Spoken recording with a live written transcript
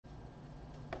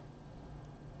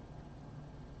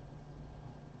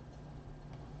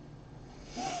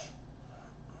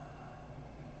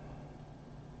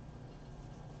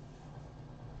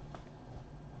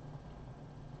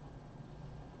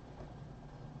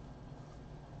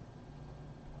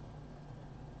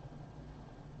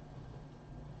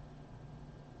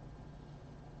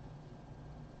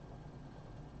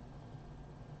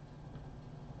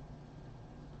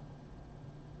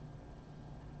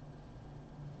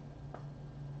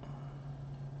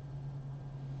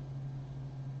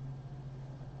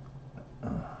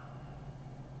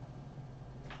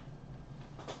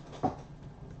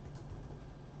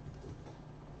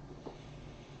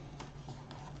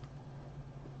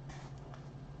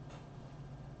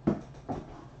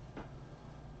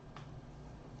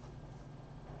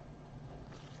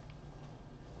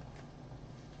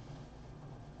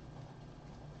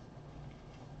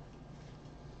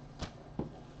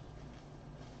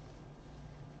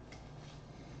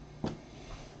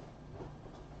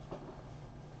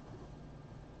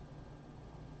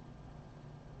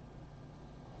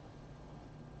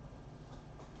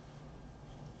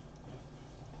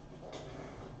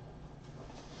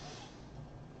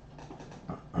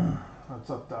What's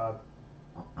up, Doug?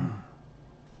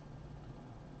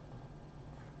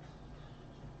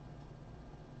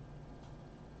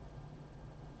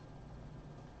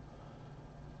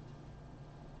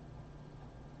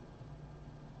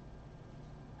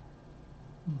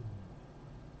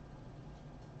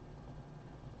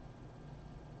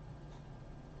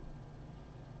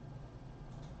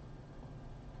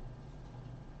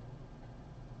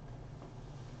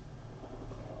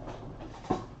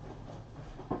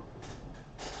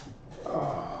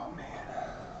 Oh man,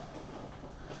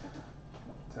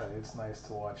 I tell you, it's nice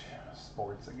to watch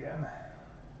sports again.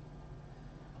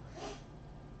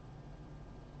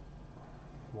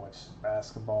 Watch some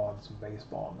basketball and some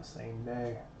baseball on the same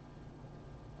day.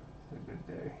 It's a good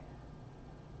day.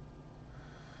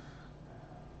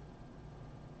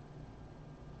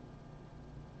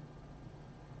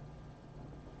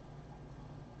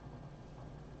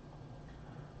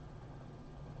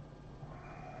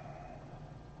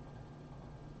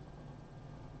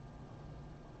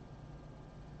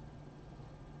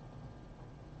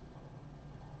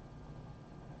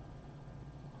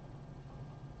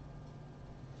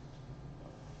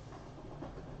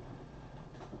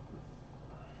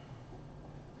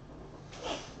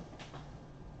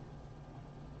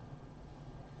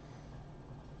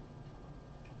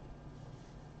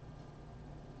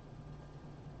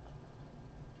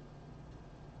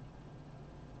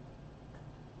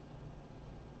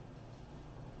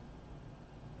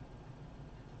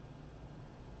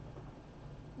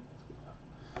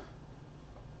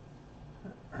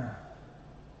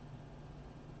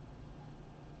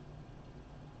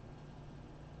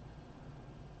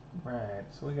 Right,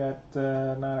 so we got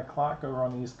 9 o'clock over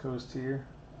on the East Coast here.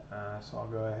 So I'll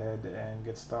go ahead and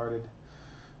get started.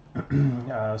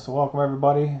 So welcome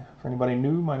everybody. For anybody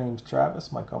new, my name is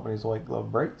Travis. My company is White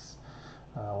Glove Brakes.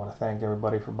 I want to thank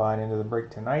everybody for buying into the break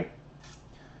tonight.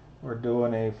 We're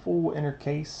doing a full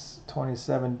Intercase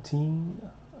 2017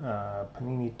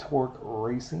 Panini Torque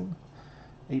Racing.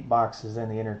 8 boxes in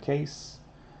the Intercase,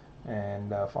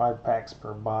 and 5 packs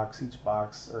per box. Each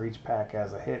box or each pack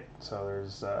has a hit, so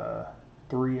there's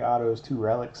 3 autos, 2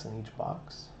 relics in each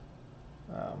box.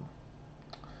 So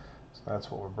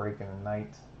that's what we're breaking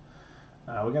tonight.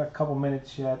 We got a couple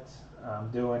minutes yet.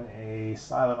 I'm doing a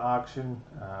silent auction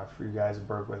for you guys who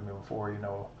broke with me before. You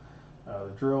know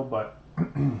the drill, but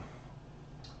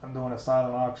I'm doing a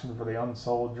silent auction for the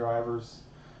unsold drivers.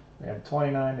 We had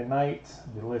 29 tonight.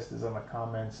 The list is in the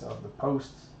comments of the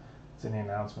post. It's in the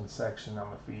announcement section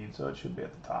on the feed, so it should be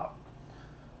at the top.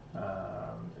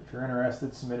 If you're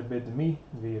interested, submit a bid to me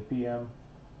via PM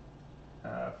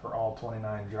for all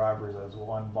 29 drivers as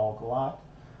one bulk lot,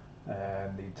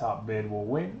 and the top bid will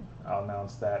win. I'll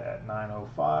announce that at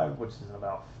 9:05, which is in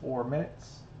about 4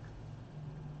 minutes.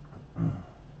 In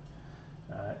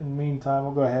the meantime,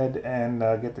 we'll go ahead and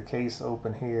get the case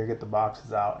open here, get the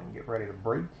boxes out, and get ready to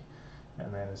break.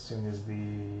 And then as soon as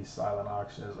the silent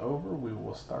auction is over, we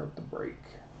will start the break.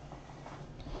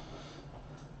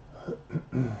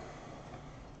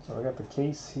 So I got the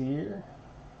case here.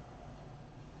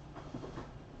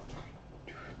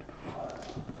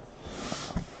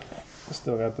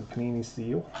 Still got the Panini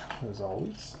seal, as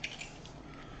always.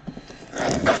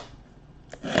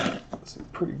 It's in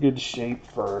pretty good shape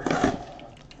for a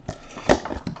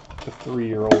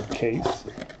 3-year-old case.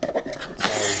 It's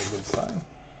always a good sign.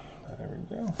 There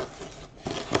we go.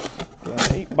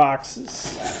 Got 8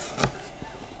 boxes.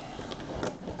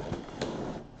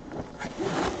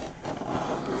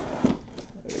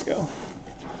 There we go.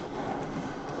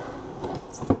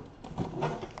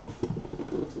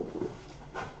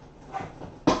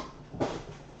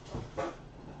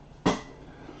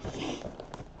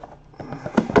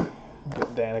 Get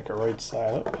Danica right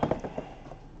side up.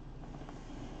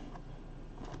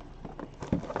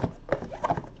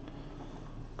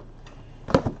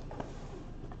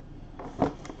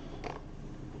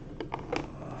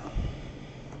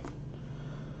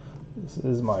 This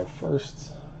is my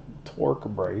first torque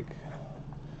break,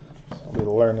 so I'll be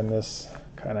learning this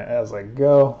kind of as I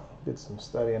go. Get some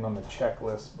studying on the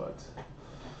checklist, but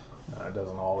it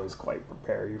doesn't always quite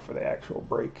prepare you for the actual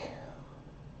break.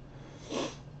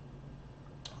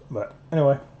 But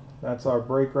anyway, that's our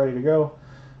break ready to go.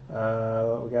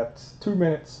 We got 2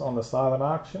 minutes on the silent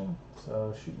auction,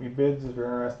 so shoot me bids if you're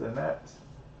interested in that.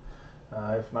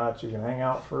 If not, you can hang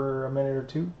out for a minute or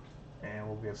two, and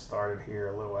we'll get started here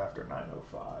a little after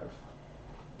 9:05.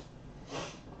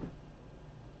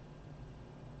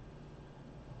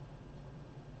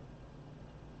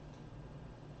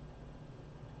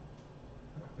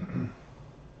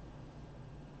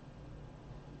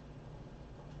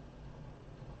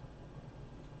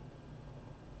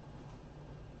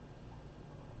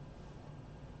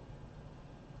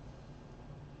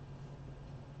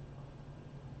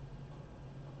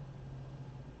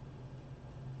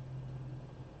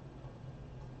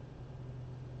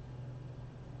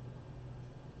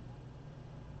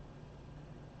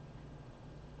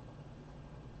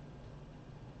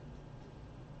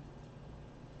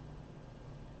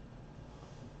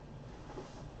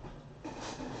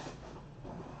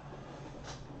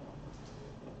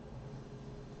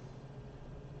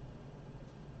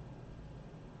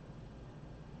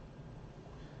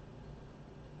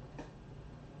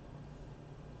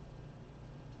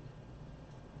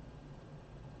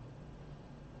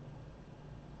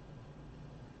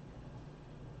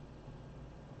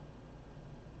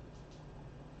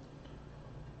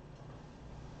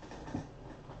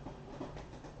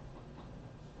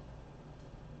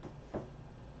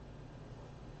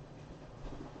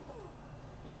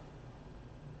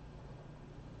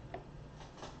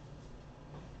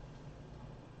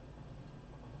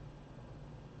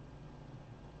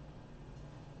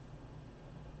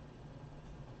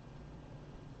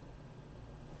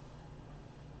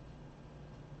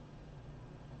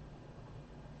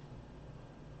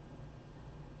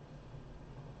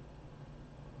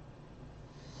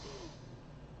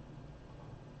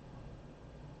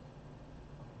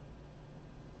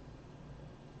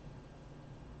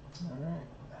 Alright,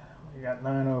 we got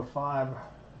 9:05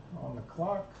 on the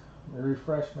clock. Let me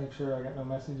refresh, make sure I got no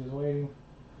messages waiting,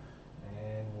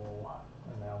 and we'll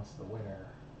announce the winner.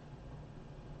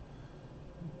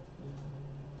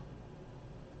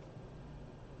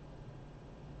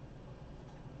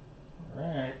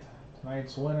 Alright,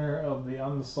 tonight's winner of the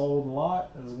unsold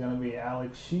lot is going to be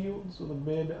Alex Shields with a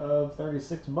bid of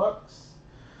 $36.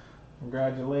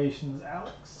 Congratulations,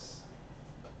 Alex.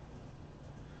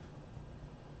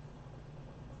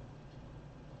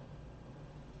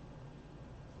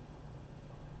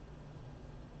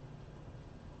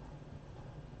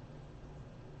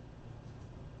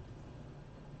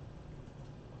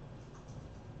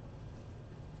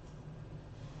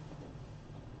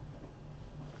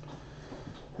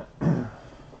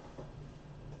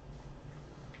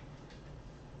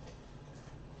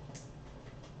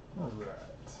 Alright.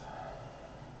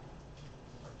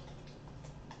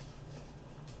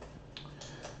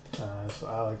 So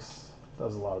Alex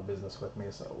does a lot of business with me,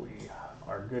 so we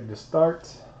are good to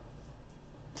start.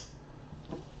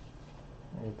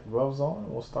 Get the gloves on,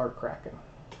 and we'll start cracking.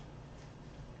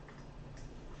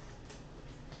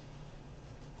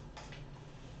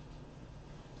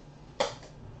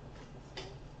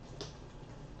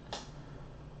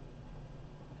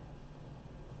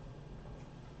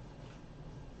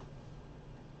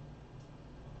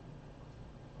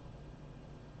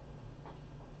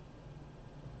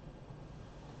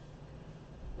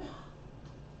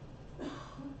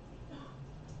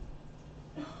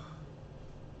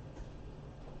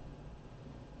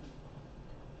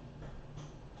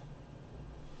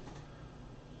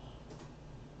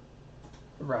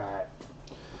 Right.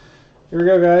 Here we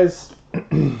go, guys.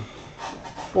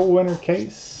 Full winner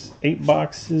case. 8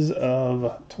 boxes of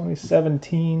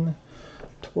 2017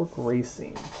 Torque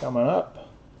Racing coming up.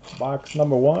 Box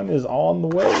number 1 is on the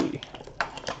way.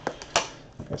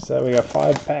 Like I said, we got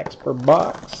 5 packs per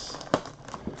box.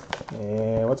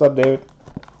 And what's up, David?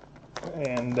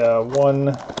 And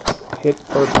 1 hit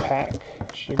per pack.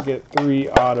 Should get 3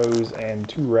 autos and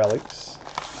 2 relics,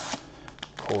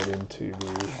 according to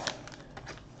the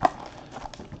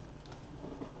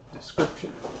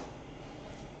description.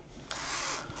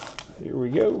 Here we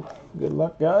go. Good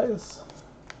luck, guys.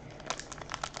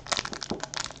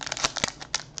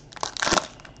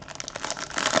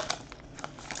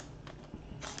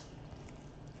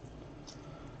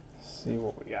 Let's see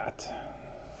what we got.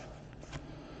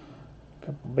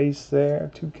 Couple base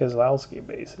there, 2 Keselowski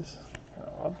bases.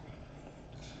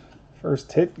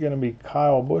 First hit gonna be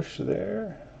Kyle Busch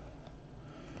there.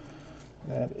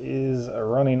 That is a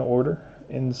running order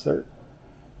insert.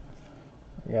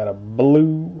 We got a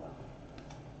blue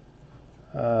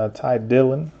Ty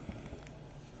Dillon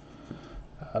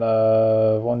out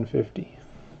of 150.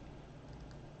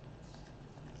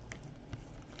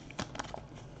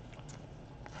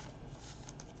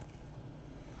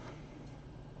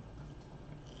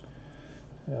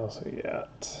 What else we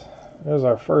got? There's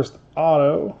our first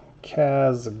auto,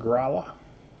 Kaz Grala.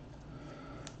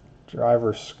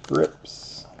 Driver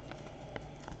scripts.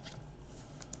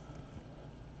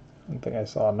 I don't think I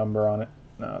saw a number on it.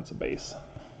 No, it's a base.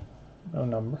 No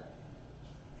number.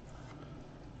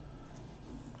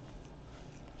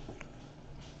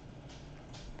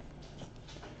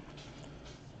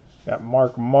 Got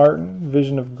Mark Martin,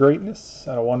 Vision of Greatness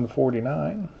out of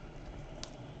 149.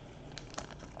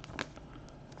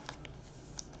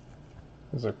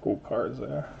 Those are cool cards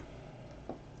there.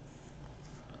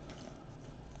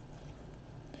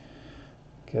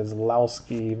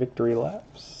 Keselowski victory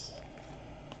laps.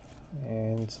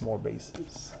 And some more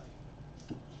bases.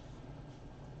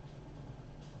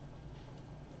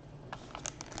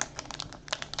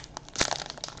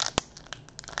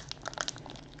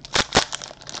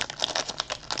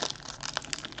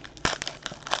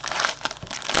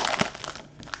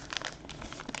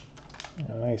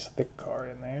 A nice thick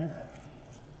card in there.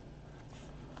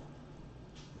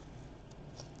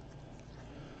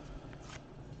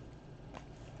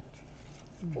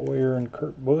 Bowyer and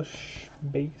Kurt Busch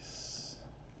base.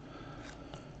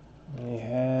 We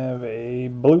have a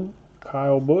blue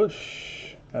Kyle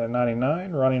Busch at a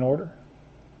 99 running order.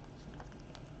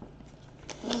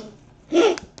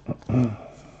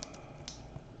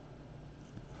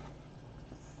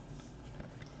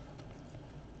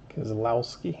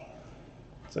 Keselowski.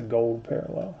 It's a gold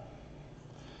parallel.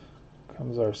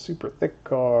 Comes our super thick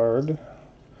card.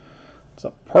 It's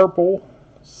a purple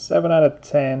 7 out of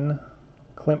 10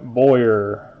 Clint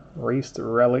Bowyer Raced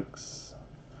Relics.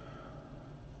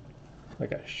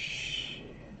 Like a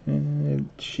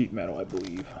sheet metal, I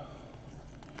believe.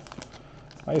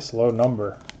 Nice low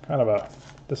number. Kind of a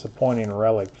Disappointing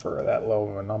relic for that low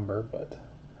of a number, but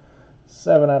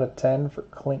 7 out of 10 for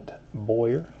Clint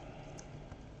Boyer.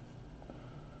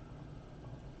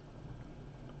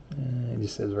 And it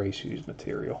just says race used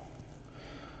material.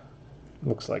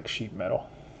 Looks like sheet metal.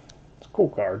 It's a cool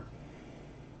card.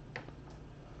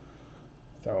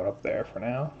 Throw it up there for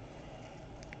now.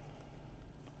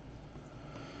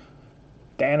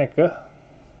 Danica.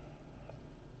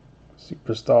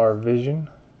 Superstar Vision.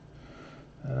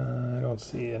 I don't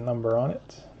see a number on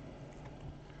it.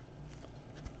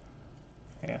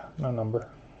 Yeah, no number.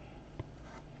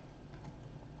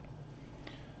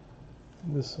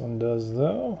 This one does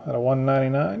though. At a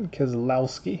 199,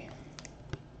 Keselowski.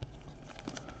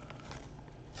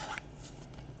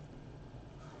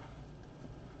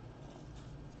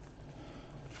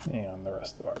 And the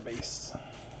rest of our base.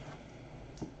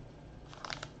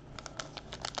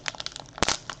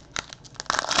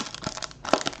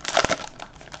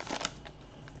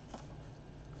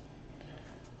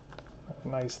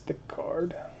 Nice thick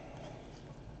card.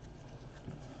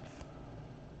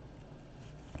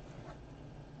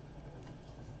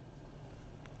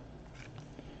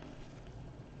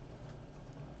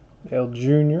 Dale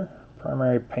Jr.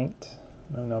 Primary paint,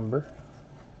 no number.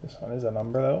 This one is a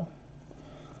number though.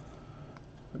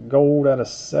 Gold out of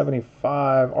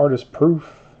 75, artist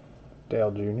proof,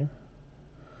 Dale Jr.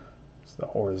 It's the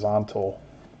horizontal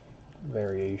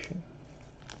variation.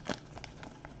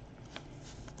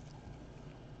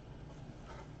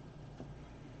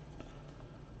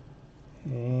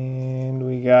 And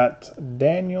we got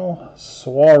Daniel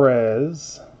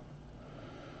Suarez.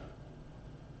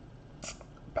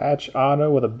 Patch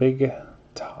auto with a big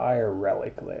tire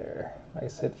relic there.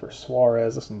 Nice hit for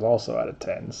Suarez. This one's also out of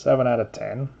 10. 7 out of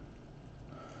 10.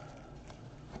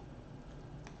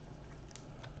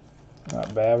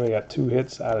 Not bad. We got 2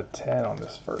 hits out of 10 on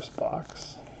this first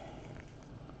box.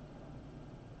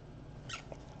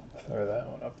 Throw that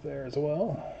one up there as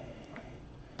well.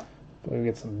 We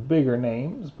get some bigger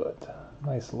names, but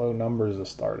nice low numbers to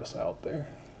start us out there.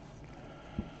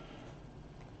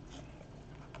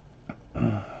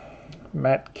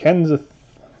 Matt Kenseth,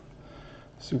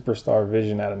 Superstar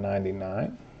Vision out of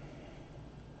 99.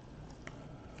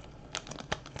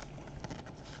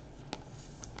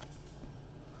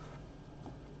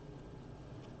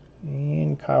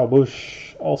 And Kyle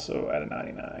Busch, also out of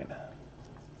 99.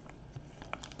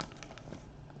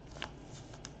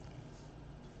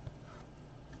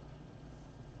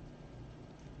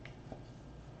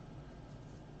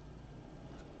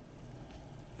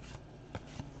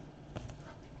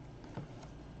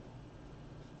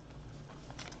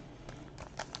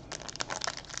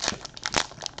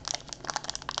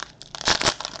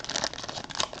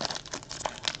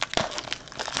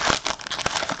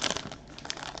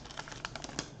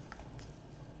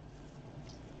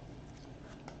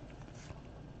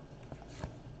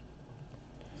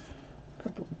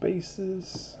 Couple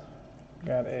bases.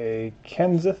 Got a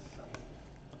Kenseth.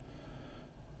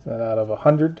 Is that out of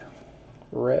 100?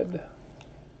 Red.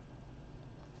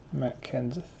 Matt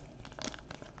Kenseth.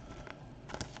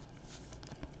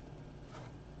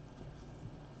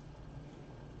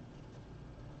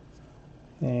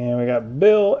 And we got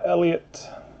Bill Elliott,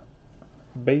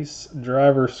 base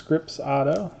driver scripts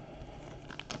auto.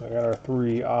 So we got our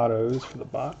 3 autos for the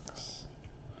box.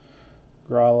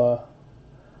 Gralla,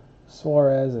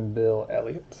 Suarez, and Bill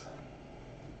Elliott.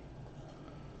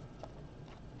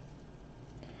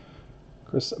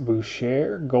 Chris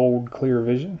Boucher, gold clear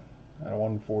vision at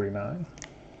 149.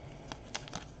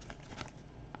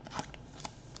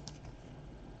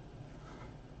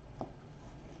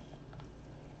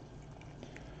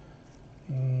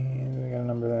 And we got a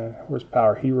number there.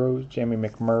 Horsepower Heroes, Jamie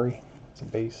McMurray. It's a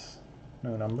base,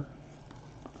 no number.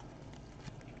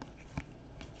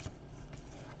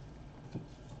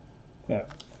 Yeah,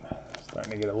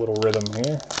 starting to get a little rhythm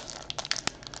here.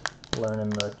 Learning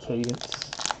the cadence.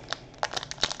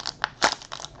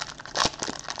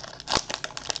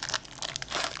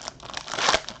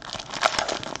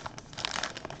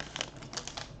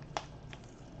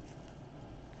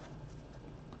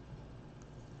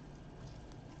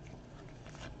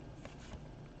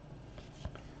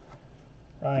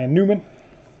 Ryan Newman,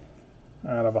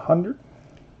 out of 100.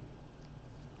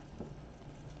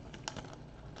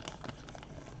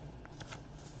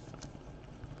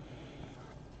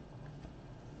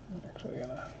 I'm actually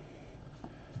gonna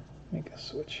make a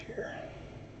switch here.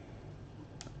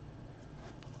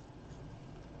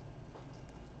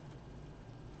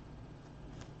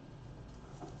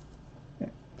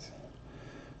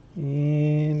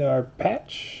 And our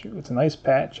patch, it's a nice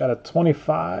patch out of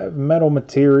 25, Metal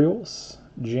Materials,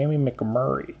 Jamie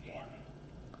McMurray.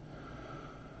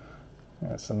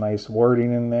 Got some nice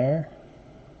wording in there.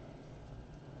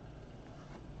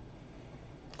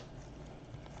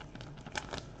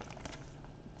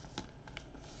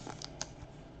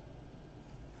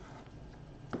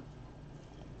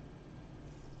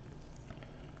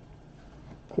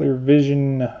 Clear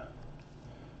Vision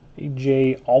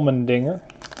AJ Allmendinger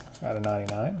out of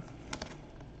 99.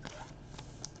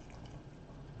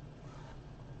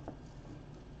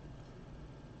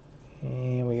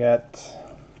 And we got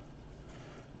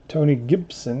Tony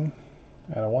Gibson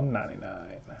out of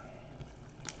 199.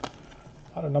 A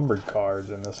lot of numbered cards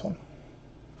in this one.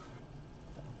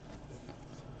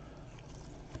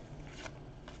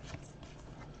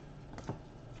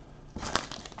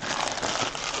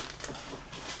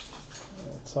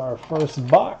 That's our first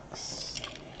box.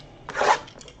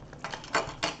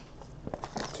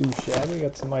 Too shabby.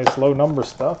 Got some nice low number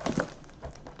stuff.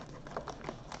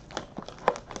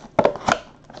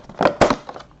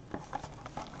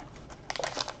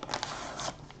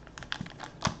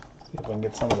 See if I can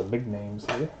get some of the big names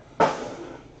here.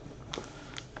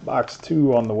 Box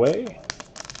 2 on the way.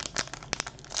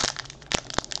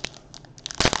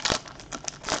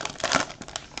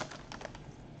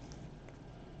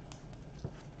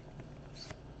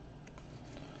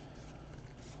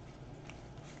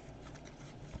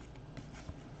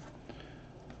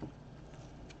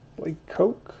 Blake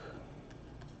Koch.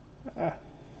 Too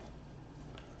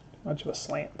much of a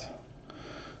slant.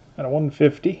 At a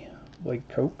 150, Blake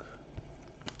Koch.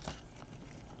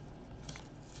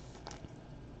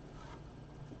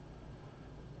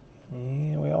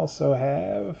 And we also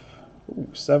have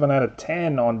 7 out of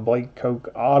 10 on Blake Koch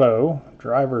auto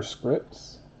driver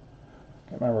scripts.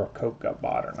 Can't remember if Koch got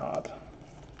bought or not.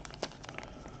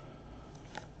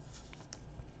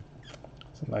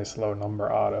 It's a nice low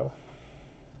number auto.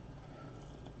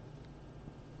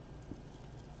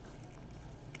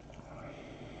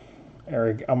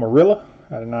 Eric Almirola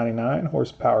out of 99,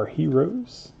 Horsepower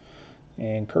Heroes.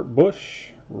 And Kurt Busch,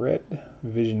 Red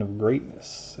Vision of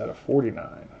Greatness out of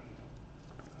 49.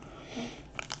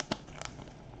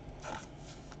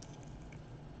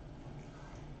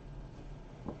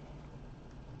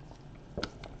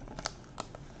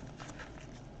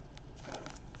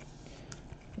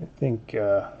 I think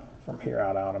from here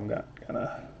out, I'm not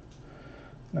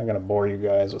gonna bore you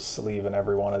guys with sleeving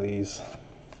every one of these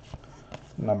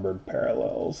numbered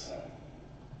parallels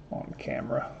on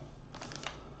camera.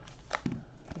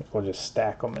 We'll just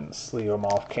stack them and sleeve them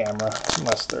off camera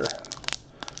unless they're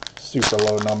super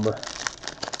low number.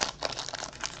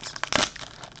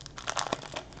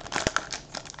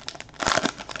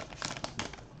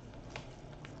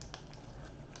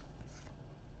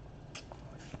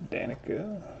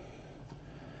 Danica,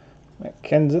 Matt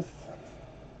Kenseth.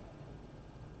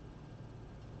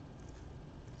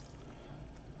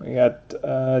 We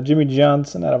got Jimmy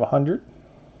Johnson out of 100.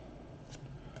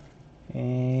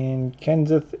 And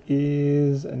Kenseth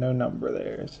is no number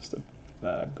there. It's just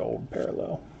a gold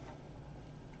parallel.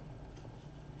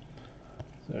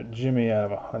 So Jimmy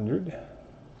out of 100.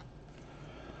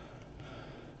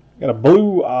 Got a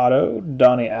blue auto,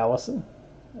 Donnie Allison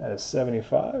out of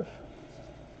 75.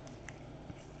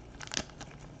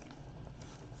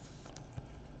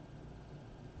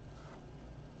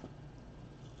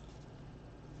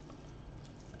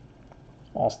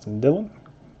 Austin Dillon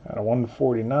out of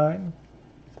 149,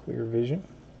 Clear Vision.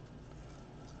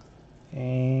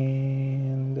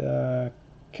 And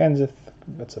Kenseth,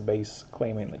 that's a base,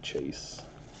 Claiming the Chase.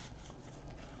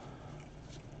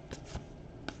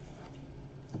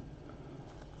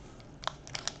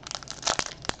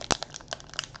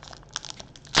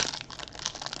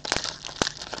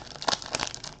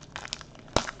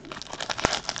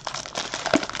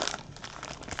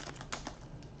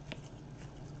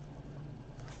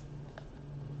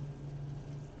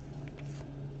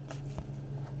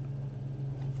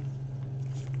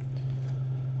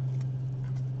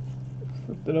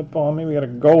 Flipped it up on me. We got a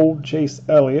gold Chase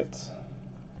Elliott,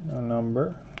 no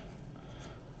number,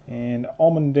 and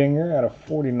Allmendinger out of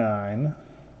 49,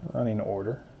 running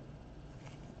order.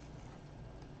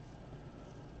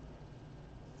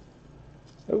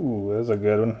 Ooh, that's a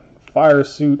good one. Fire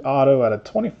Suit auto out of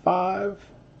 25,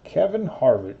 Kevin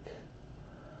Harvick.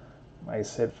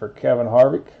 Nice hit for Kevin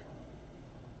Harvick.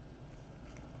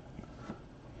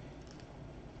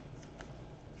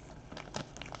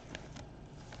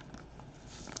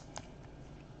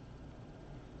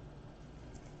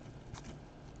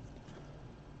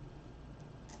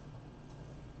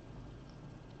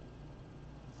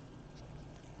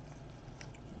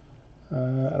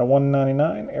 At a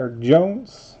 199, Eric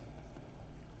Jones.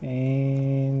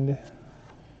 And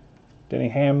Denny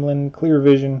Hamlin, Clear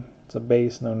Vision, It's a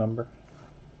base, no number.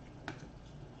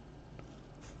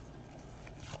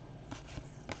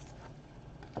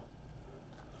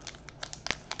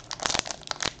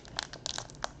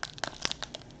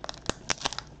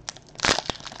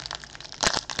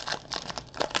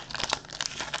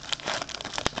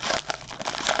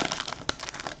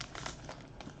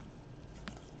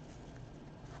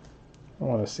 I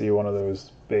want to see one of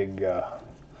those big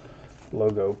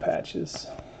logo patches.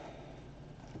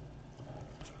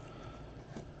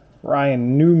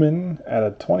 Ryan Newman at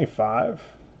a 25.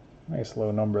 Nice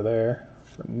low number there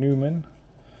for Newman.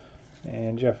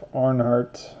 And Jeff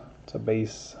Arnhart to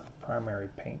base primary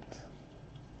paint.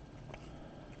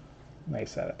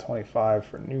 Nice at a 25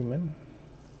 for Newman.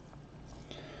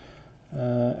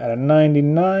 At a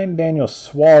 99, Daniel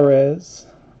Suarez,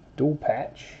 dual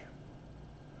patch.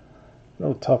 A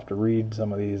little tough to read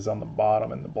some of these on the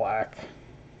bottom in the black.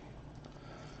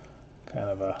 Kind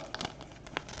of a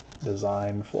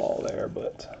design flaw there,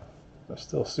 but they're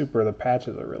still super. The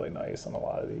patches are really nice on a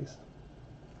lot of these.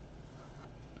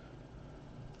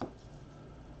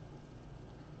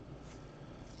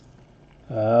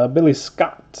 Billy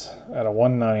Scott at a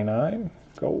 199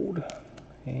 gold.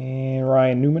 And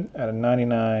Ryan Newman at a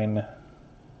 99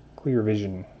 clear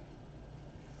vision.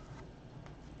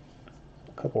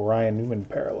 A couple Ryan Newman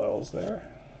parallels there.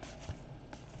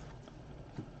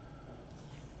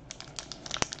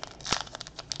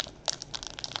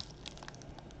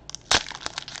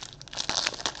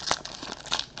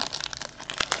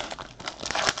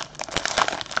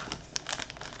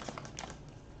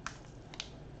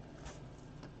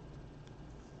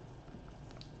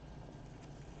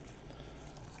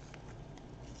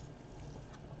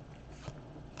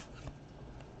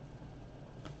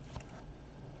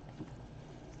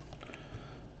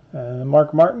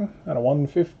 Mark Martin at a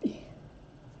 150.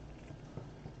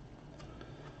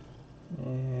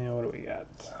 And what do we got?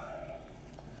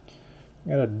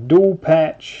 We got a dual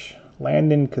patch,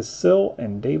 Landon Cassill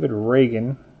and David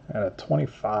Reagan at a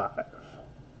 25. I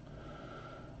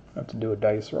have to do a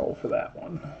dice roll for that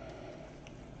one.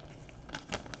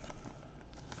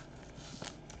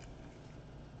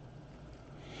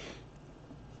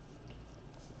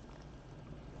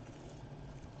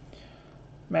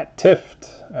 Matt Tifft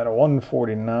at a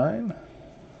 149.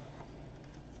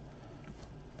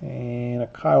 And a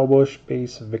Kyle Busch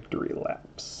base victory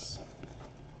laps.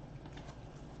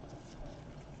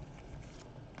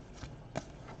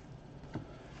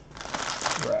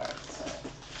 Right.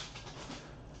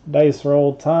 Dice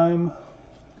roll time.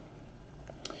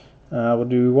 We'll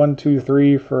do 1, 2,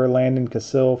 3 for Landon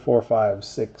Cassill, 4, 5,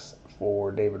 6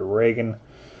 for David Reagan.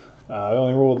 The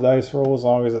only rule of the dice roll, as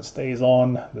long as it stays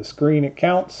on the screen, it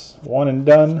counts. One and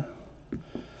done.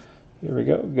 Here we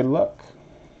go. Good luck.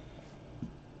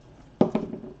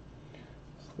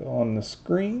 Still on the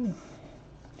screen.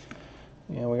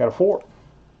 And we got a 4.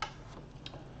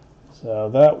 So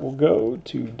that will go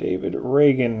to David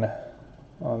Reagan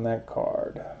on that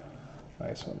card.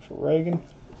 Nice one for Reagan.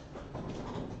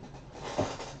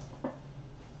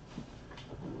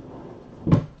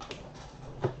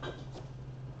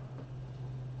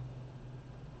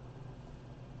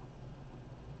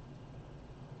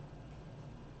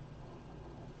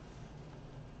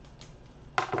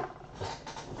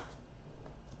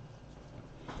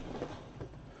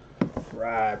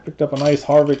 Right, picked up a nice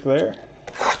Harvick there.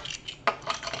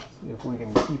 See if we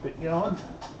can keep it going.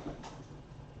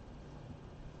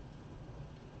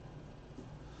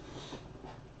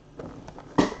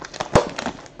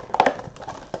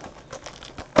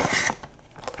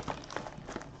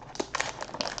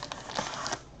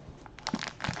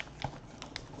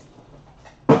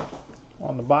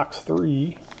 On the box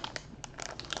 3.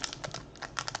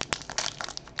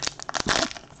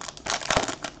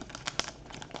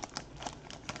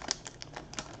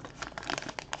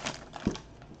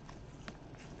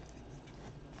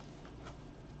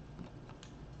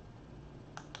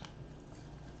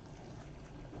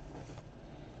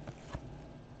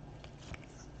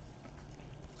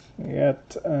 We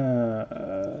got,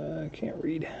 I can't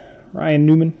read, Ryan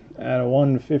Newman at a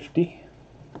 150.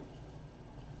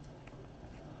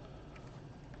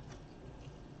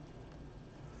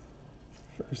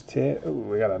 First hit, ooh,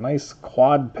 we got a nice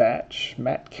quad patch,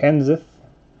 Matt Kenseth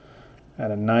at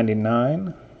a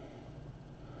 99.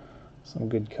 Some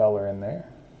good color in there.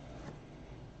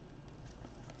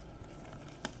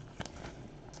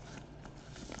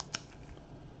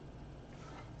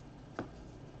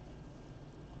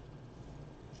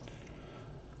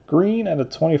 Green at a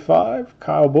 25,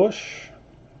 Kyle Busch.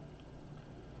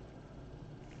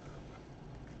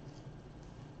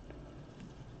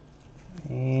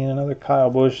 And another Kyle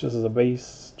Busch. This is a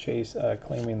base. Chase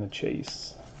claiming the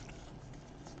chase.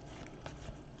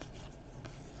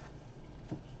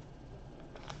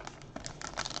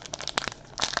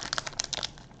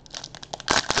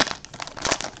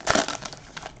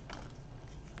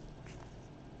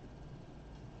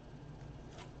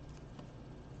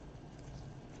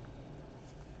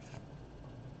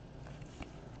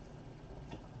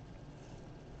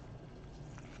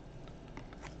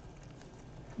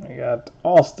 We got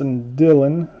Austin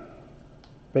Dillon,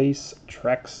 base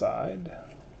trackside.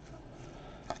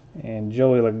 And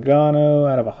Joey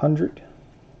Logano out of 100.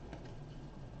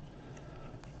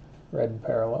 Red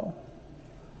parallel.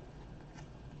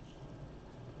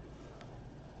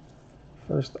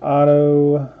 First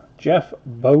auto, Jeff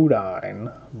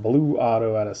Bodine, blue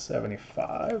auto out of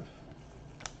 75.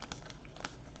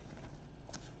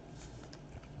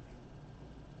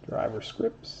 Driver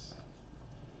scripts.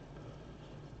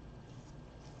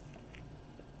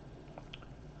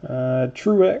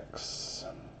 Truex,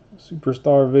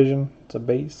 Superstar Vision, it's a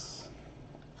base.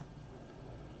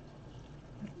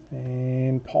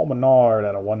 And Paul Menard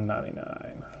out of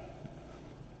 199.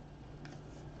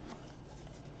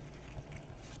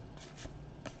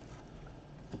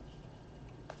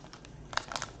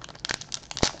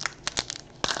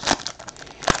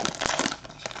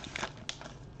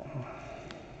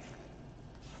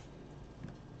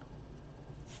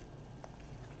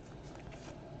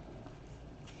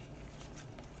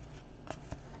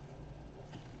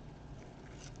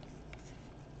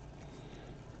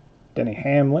 Denny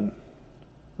Hamlin,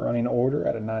 running order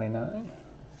at a 99.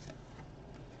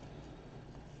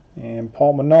 And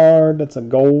Paul Menard, that's a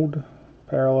gold,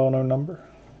 parallel, no number.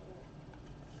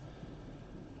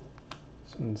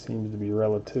 This one seems to be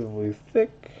relatively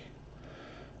thick.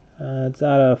 It's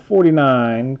out of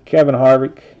 49. Kevin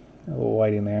Harvick, a little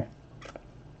white in there.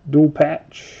 Dual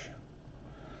patch.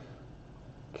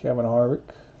 Kevin Harvick.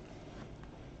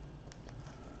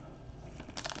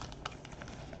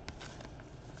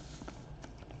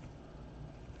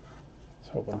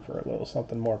 Hoping for a little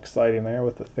something more exciting there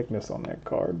with the thickness on that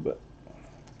card, but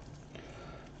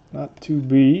not to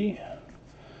be.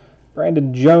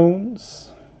 Brandon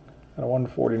Jones at a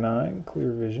 149,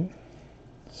 clear vision.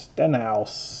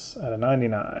 Stenhouse at a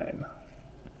 99.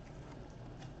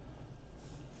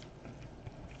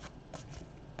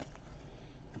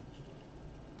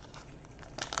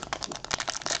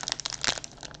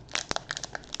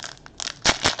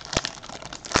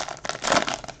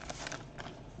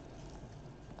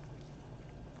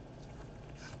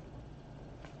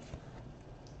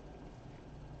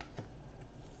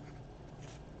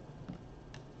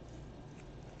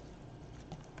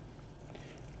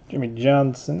 Jimmy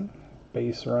Johnson,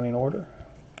 base running order.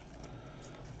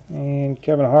 And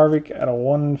Kevin Harvick at a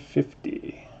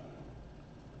 150.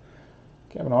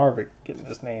 Kevin Harvick getting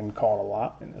his name called a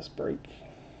lot in this break.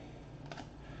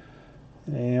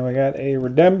 And we got a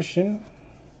redemption.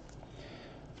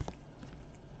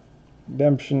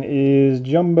 Redemption is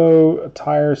Jumbo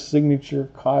Tire Signature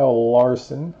Kyle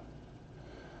Larson.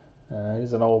 It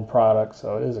is an old product,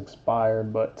 so it is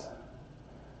expired, but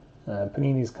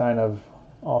Panini's kind of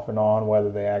off and on whether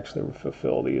they actually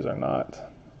fulfill these or not.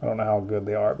 I don't know how good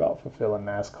they are about fulfilling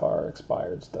NASCAR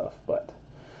expired stuff, but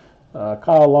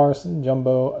Kyle Larson,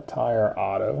 Jumbo Tire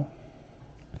Auto,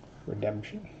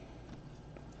 redemption.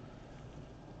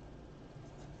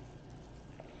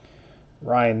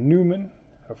 Ryan Newman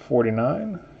at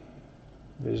 49,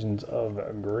 Visions of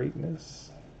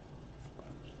Greatness.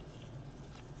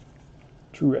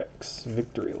 Truex,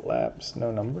 Victory Laps, no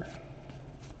number.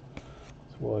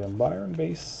 William Byron,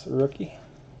 base rookie.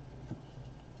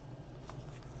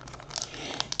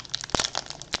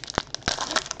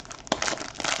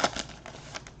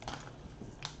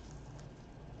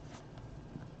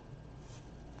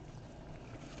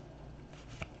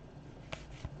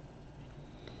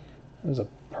 There's a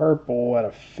purple at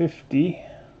a 50.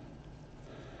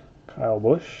 Kyle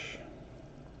Busch.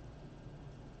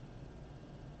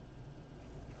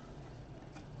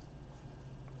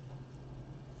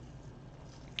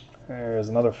 There's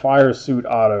another fire suit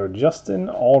auto, Justin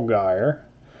Allgaier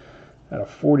at a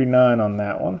 49 on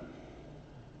that one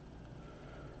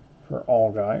for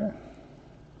Allgaier.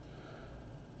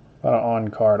 A lot of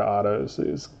on-card autos.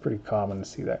 It's pretty common to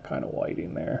see that kind of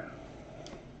whiting there.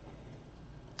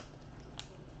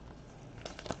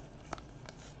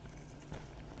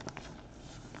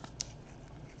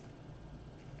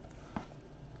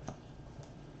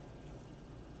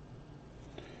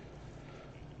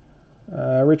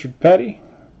 Richard Petty,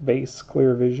 base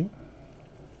clear vision.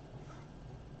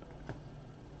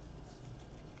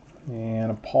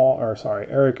 And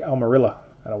Eric Almirola,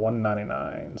 out of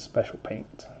 199, special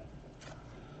paint.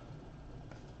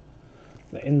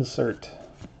 The insert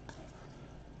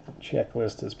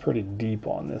checklist is pretty deep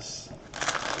on this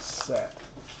set.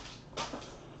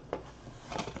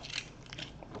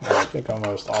 I think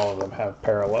almost all of them have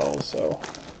parallels, so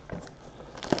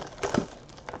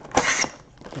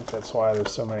I think that's why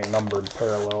there's so many numbered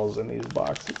parallels in these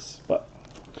boxes. But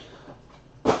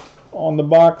on the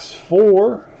box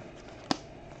 4,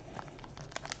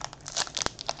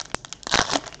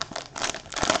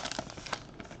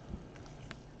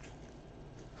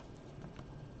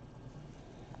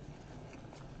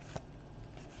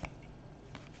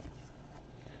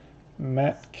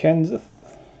 Matt Kenseth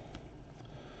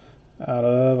out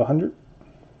of 100.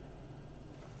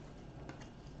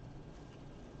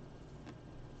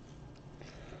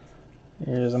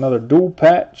 Here's another dual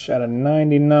patch out of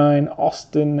 99,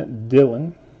 Austin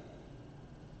Dillon.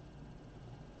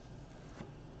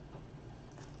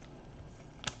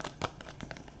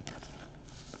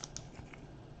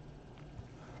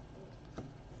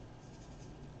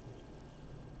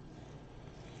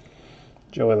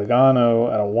 Joey Logano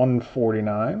out of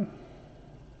 149.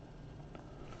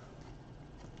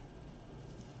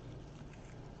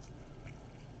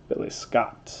 Billy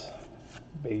Scott,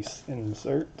 base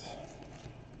insert.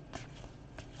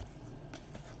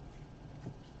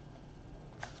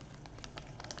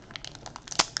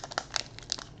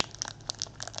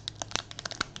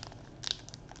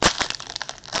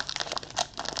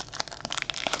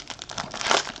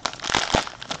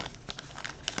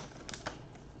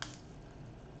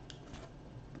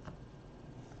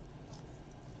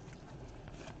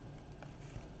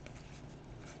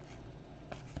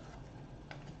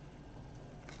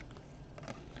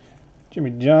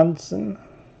 Jimmy Johnson,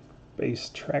 base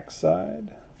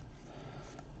trackside.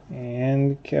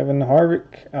 And Kevin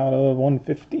Harvick out of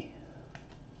 150.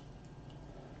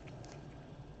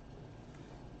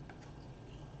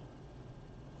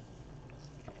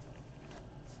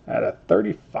 Out of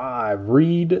 35,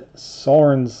 Reed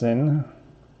Sorensen,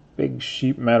 big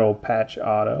sheet metal patch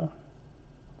auto.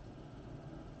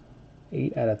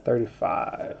 8 out of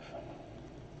 35.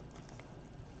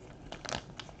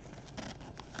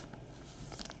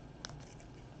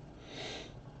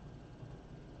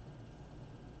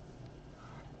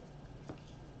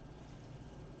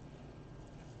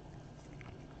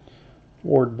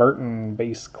 Ward Burton,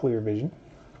 base clear vision.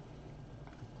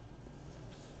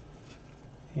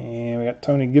 And we got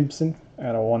Tony Gibson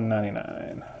out of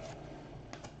 199.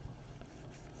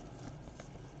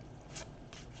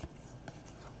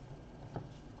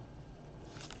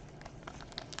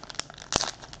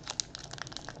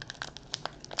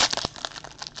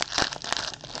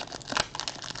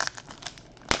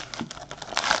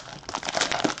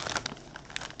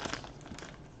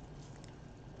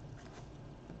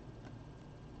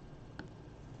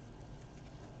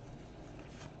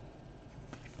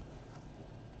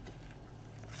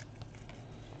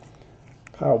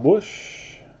 Kyle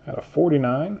Busch out of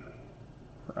 49,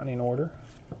 running order.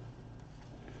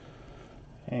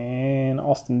 And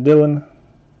Austin Dillon,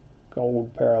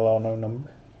 gold parallel, no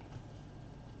number.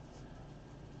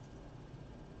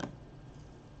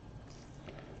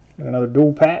 And another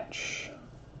dual patch,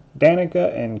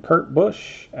 Danica and Kurt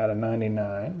Busch out of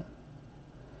 99.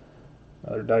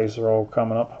 Another dice roll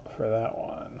coming up for that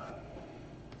one.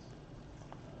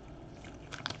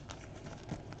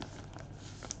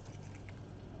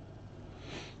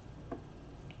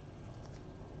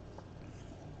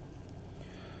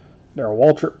 Darrell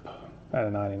Waltrip out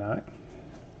of 99.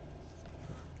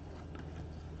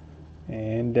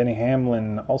 And Denny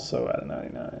Hamlin also out of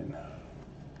 99.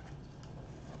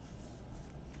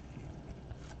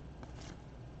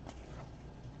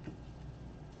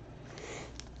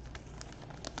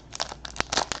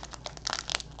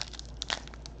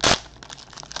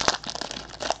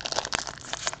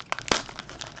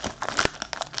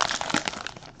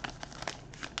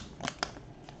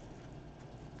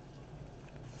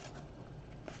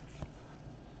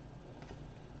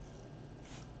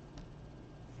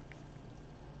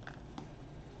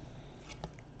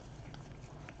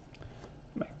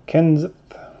 Kenseth,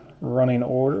 running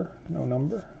order, no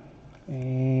number.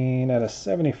 And at a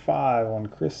 75 on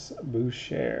Chris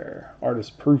Boucher,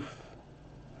 artist proof.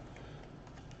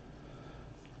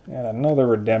 And another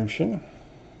redemption.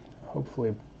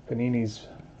 Hopefully Panini's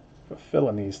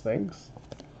fulfilling these things.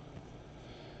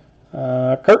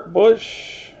 Kurt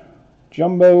Busch,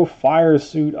 Jumbo Fire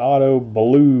Suit Auto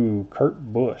Blue, Kurt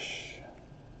Busch.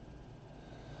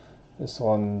 This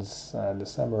one's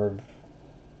December of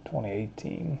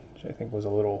 2018, which I think was a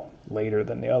little later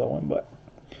than the other one, but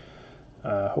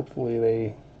hopefully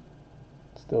they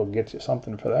Still gets you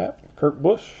something for that. Kurt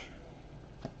Busch.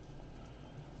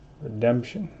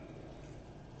 Redemption.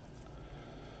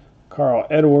 Carl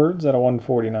Edwards at a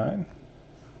 149.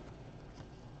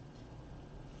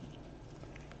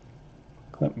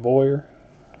 Clint Boyer.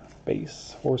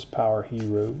 Base. Horsepower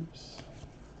Heroes.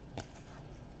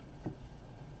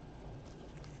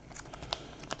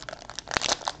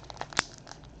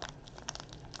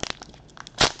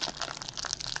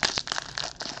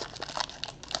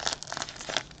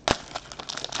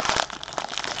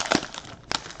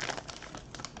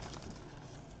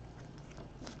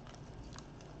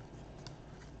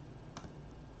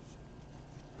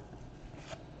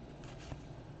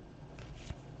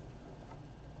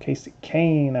 Kasey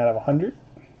Kahne out of 100.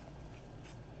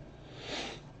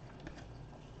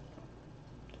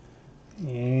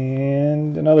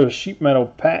 And another sheet metal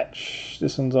patch.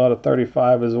 This one's out of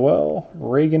 35 as well.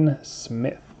 Regan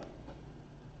Smith.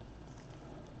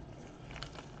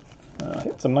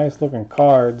 Hit some nice looking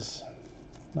cards.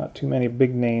 Not too many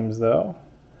big names though,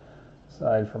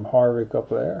 aside from Harvick up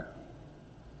there.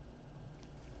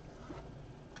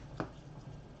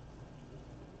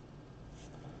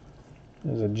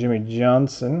 There's a Jimmy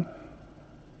Johnson,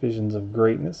 Visions of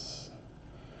Greatness,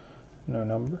 no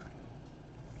number.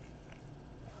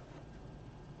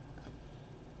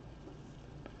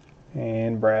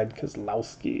 And Brad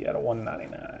Keselowski at a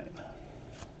 199.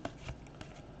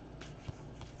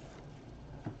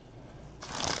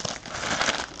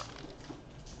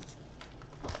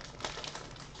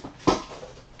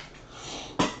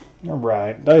 All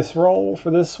right, dice roll for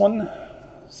this one.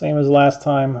 Same as last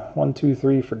time. 1, 2,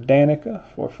 3 for Danica.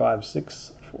 4, 5,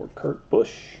 6 for Kurt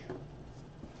Busch.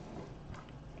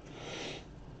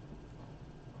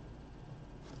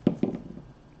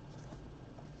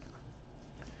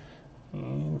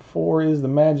 And 4 is the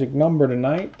magic number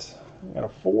tonight. We got a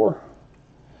 4.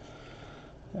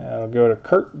 That'll go to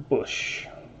Kurt Busch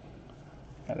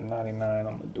at a 99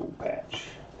 on the dual patch.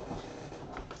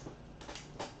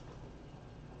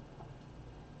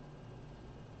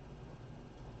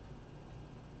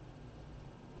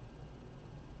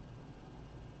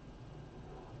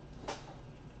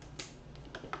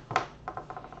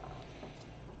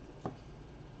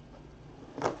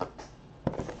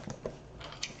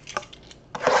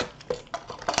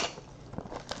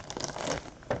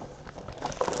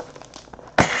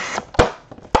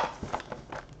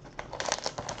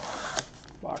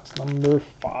 Box number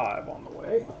 5 on the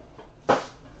way.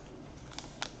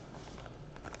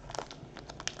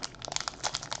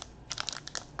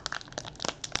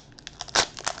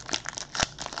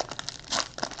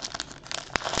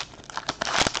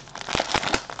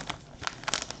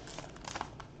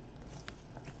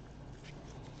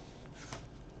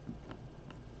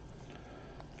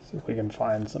 See if we can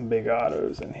find some big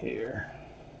autos in here.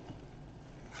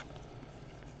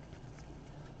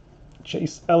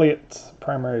 Chase Elliott,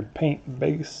 primary paint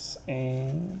base,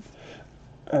 and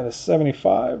at a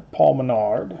 75, Paul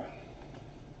Menard.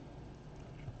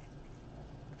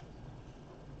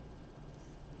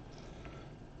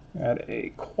 At a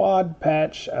quad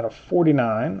patch at a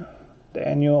 49,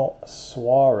 Daniel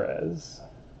Suarez.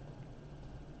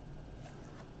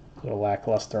 A little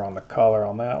lackluster on the color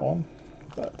on that one,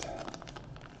 but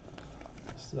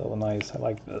still nice. I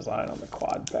like the design on the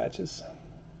quad patches.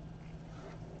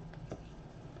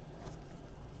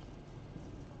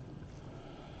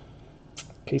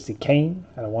 Kasey Kahne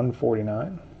at a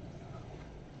 149.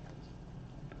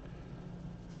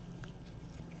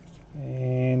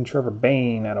 And Trevor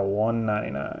Bayne at a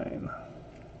 199.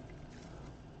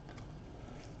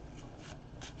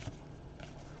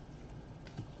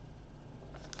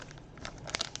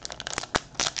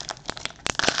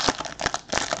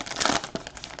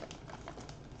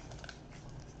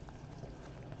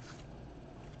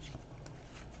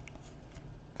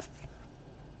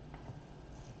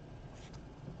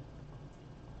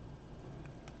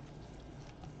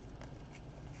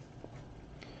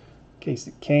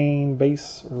 Kasey Kahne,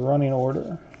 base running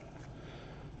order.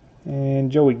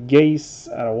 And Joey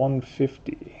Gase at a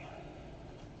 150.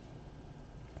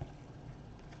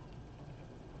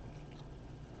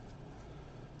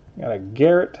 Got a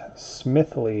Garrett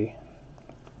Smithley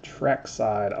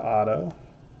trackside auto.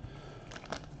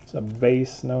 It's a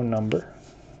base, no number.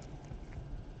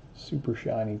 Super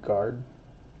shiny card.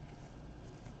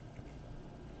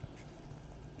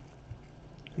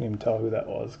 Couldn't even tell who that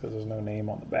was because there's no name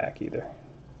on the back either.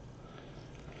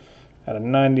 At a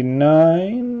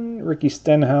 99, Ricky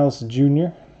Stenhouse Jr.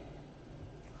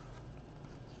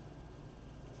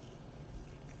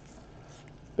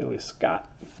 Billy Scott,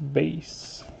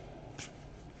 base.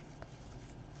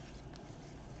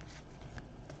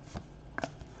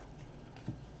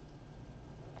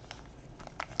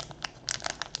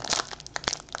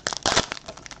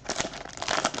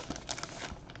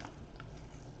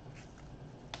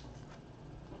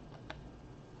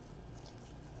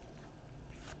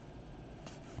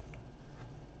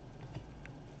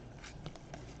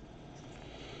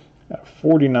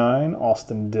 149,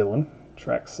 Austin Dillon,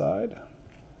 trackside.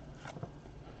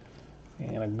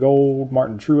 And a gold,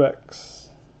 Martin Truex,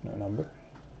 no number.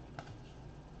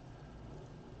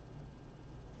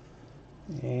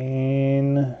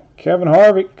 And Kevin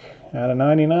Harvick out of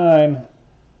 99.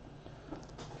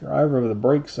 Driver of the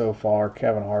break so far,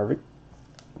 Kevin Harvick.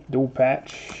 Dual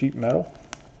patch, sheet metal.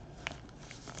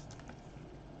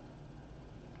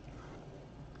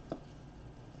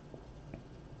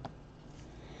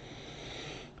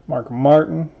 Mark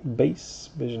Martin, base,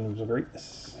 Vision of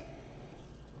Greatness.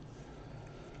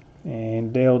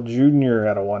 And Dale Jr.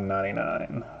 out of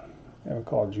 199. I haven't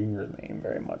called Jr.'s name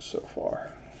very much so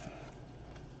far.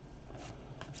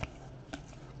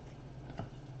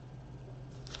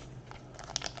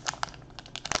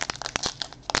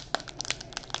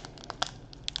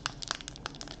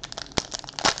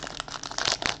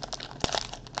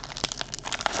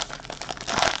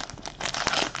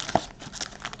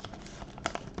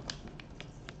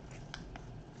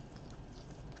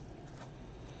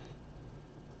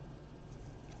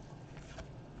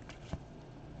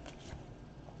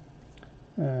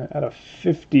 Out of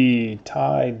 50,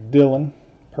 Ty Dillon,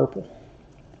 purple.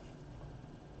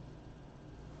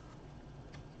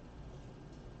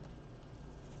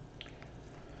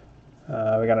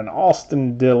 We got an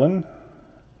Austin Dillon,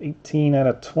 18 out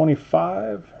of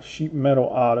 25, sheet metal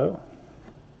auto.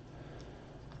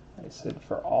 I said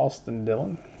for Austin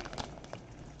Dillon.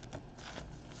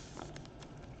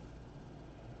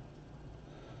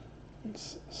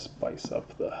 Let's spice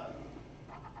up the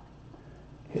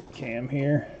hit cam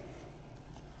here.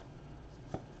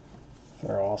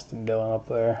 Throw Austin Dillon up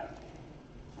there.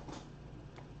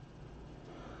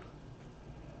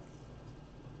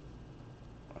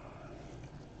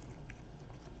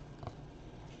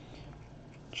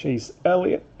 Chase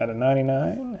Elliott at a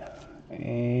 99.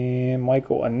 And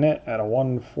Michael Annett at a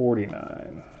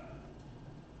 149.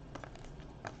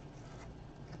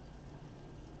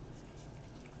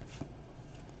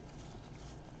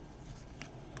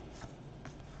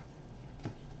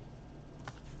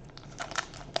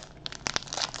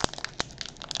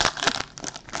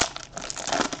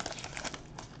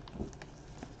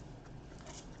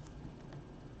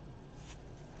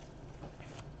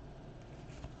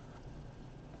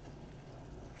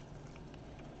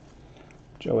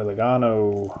 Joey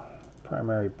Logano,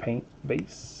 primary paint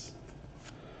base.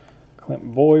 Clint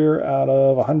Boyer out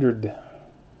of 100.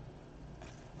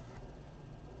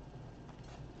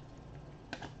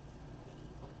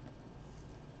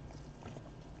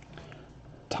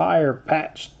 Tire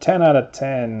patch, 10 out of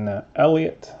 10.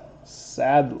 Elliott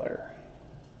Sadler.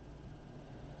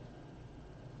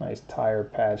 Nice tire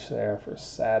patch there for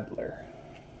Sadler.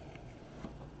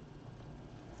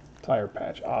 Tire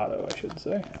patch auto, I should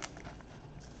say.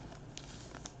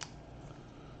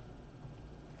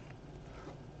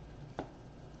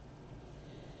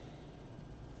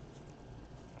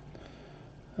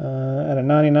 At a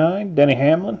 99, Denny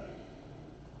Hamlin,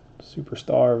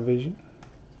 Superstar Vision.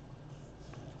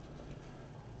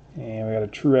 And we got a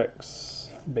Truex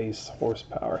base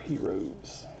horsepower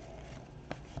heroes.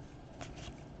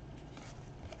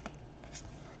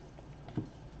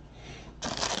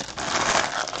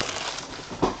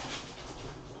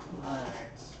 Alright,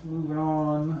 moving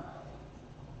on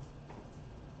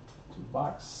to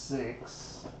box 6.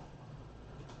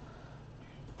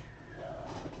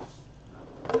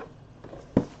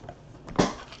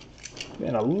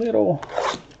 Been a little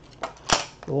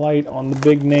light on the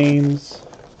big names,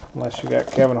 unless you got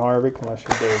Kevin Harvick, unless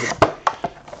you're David.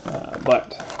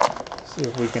 But see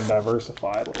if we can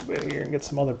diversify a little bit here and get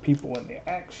some other people in the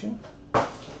action.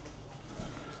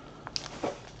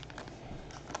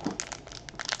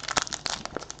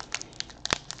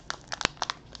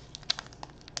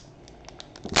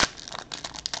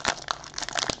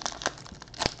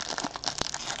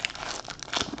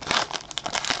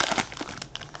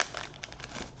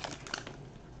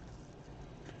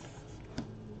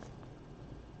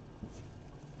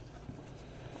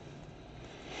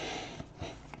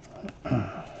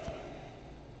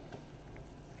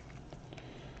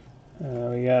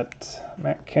 We got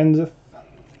Matt Kenseth,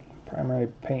 primary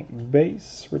paint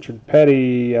base. Richard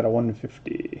Petty at a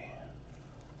 150.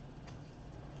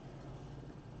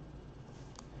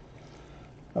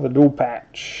 Another dual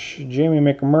patch. Jamie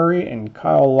McMurray and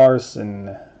Kyle Larson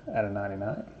at a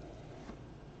 99.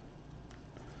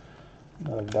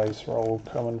 Another dice roll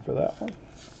coming for that one.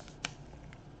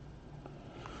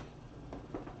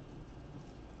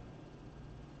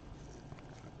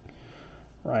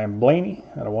 Ryan Blaney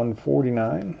at a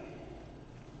 149.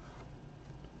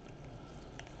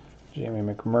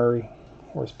 Jamie McMurray,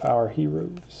 Horsepower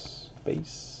Heroes,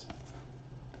 base.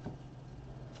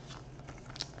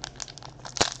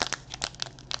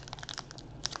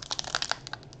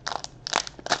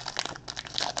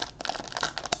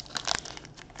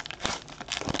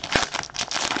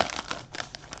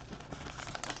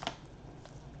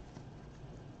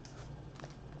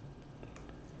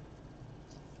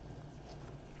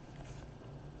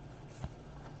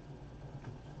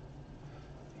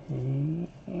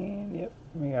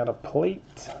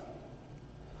 plate.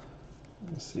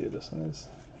 Let's see what this one is.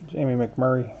 Jamie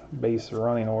McMurray, base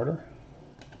running order.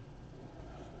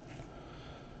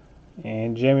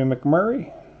 And Jamie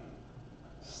McMurray,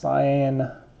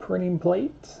 cyan printing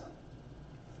plate.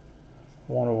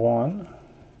 1 of 1.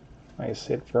 Nice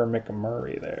hit for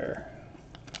McMurray there.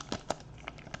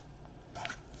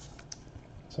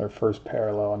 It's our first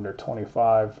parallel under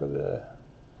 25 for the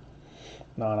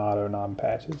non-auto,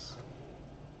 non-patches.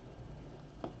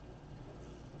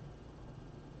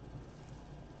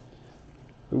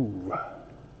 Ooh.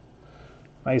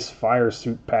 Nice fire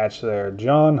suit patch there.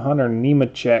 John Hunter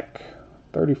Nemechek,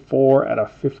 34 out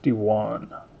of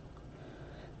 51.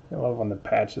 I love when the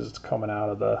patch is coming out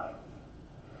of the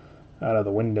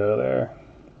window there.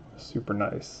 Super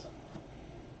nice.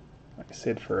 Nice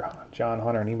hit for John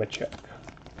Hunter Nemechek.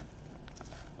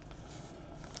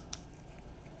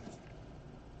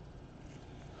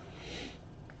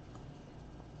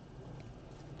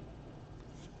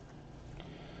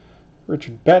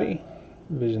 Richard Petty,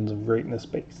 Visions of Greatness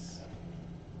base.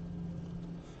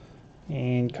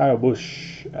 And Kyle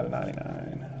Busch out of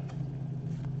 99.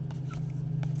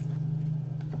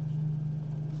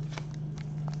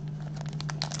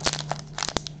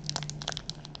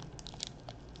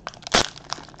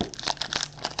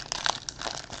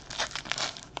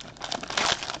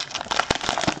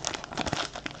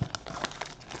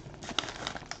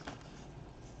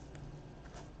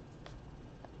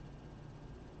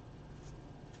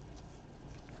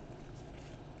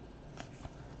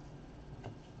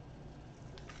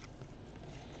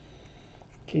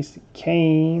 Casey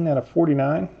Kane out of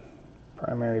 49,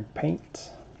 primary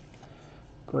paint.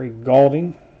 Greg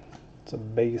Galding, it's a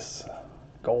base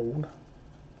gold,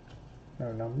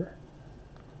 no number.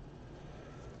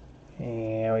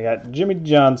 And we got Jimmy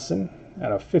Johnson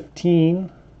out of 15,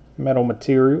 metal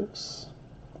materials.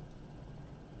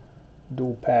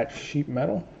 Dual patch sheet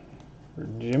metal for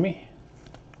Jimmy.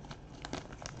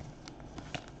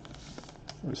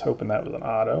 I was hoping that was an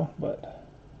auto, but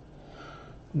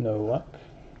no luck.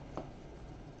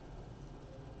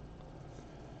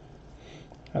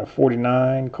 Out of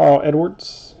 49, Carl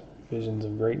Edwards, Visions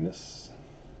of Greatness.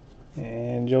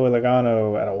 And Joey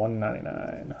Logano out of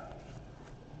 199.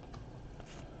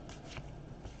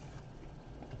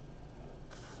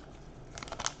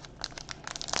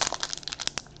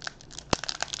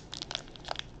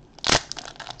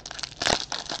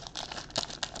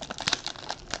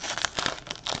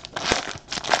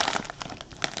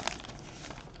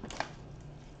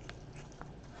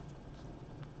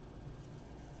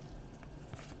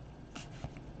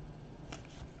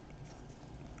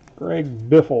 Greg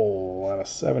Biffle out of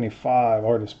 75,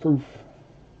 artist proof.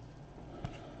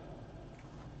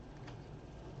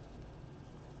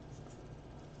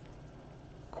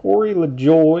 Corey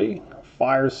LaJoy,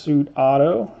 fire suit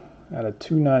auto out of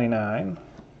 299.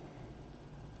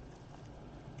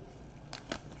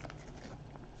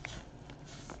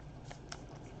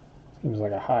 Seems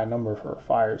like a high number for a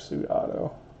fire suit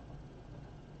auto.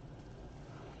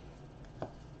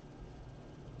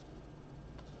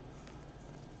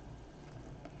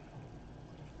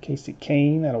 Casey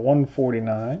Kane out of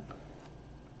 149.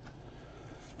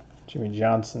 Jimmy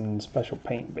Johnson special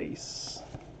paint base.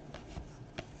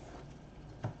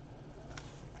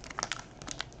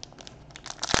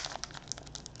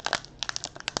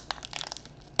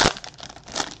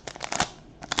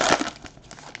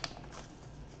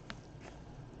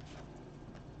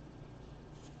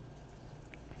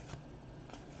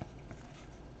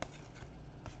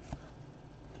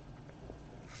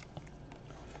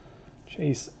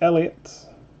 Chase Elliott,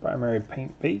 primary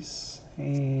paint base,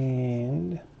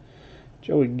 and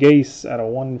Joey Gase out of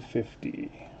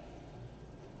 150.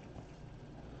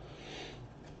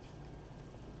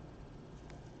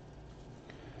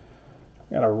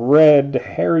 Got a red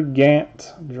Harry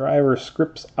Gant driver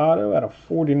scripts auto out of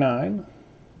 49.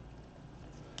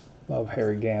 Love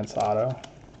Harry Gant's auto.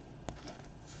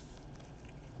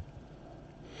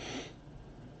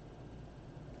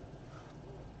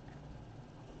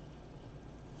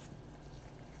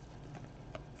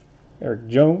 Eric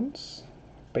Jones,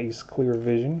 base clear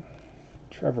vision.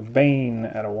 Trevor Bayne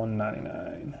out of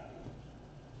 199.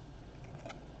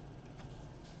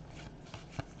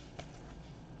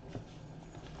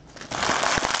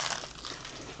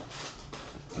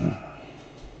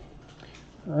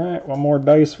 All right, one more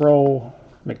dice roll.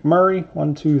 McMurray,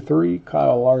 1, 2, 3.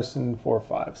 Kyle Larson, 4,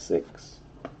 5, 6.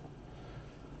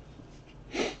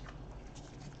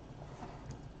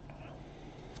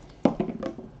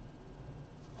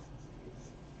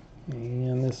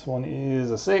 And this one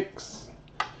is a 6.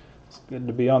 It's good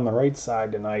to be on the right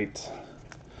side tonight.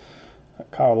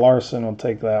 Kyle Kyle Larson will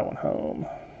take that one home.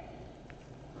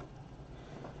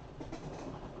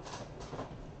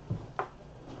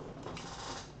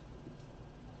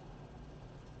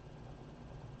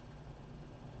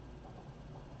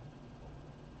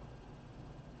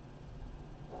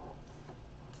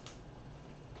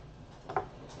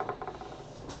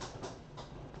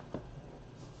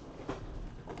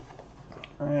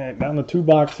 All right, down to 2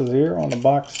 boxes here on the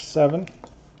box 7.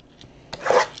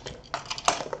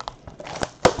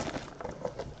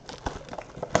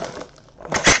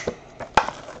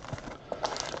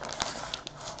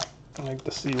 I'd like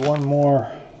to see one more,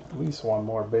 at least one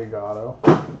more big auto.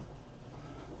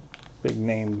 Big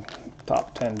name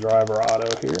top 10 driver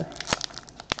auto here.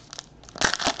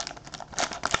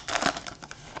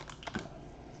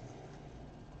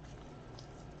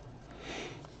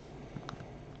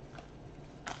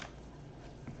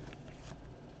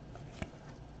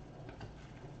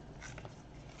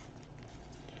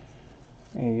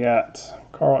 And you got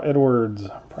Carl Edwards,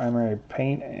 primary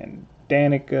paint, and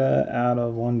Danica out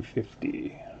of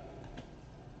 150.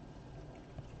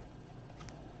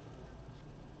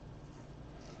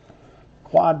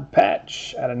 Quad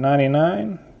patch out of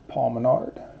 99, Paul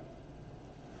Menard.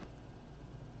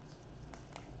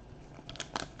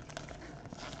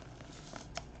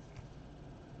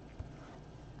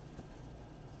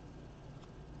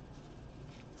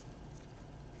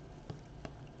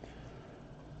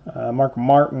 Mark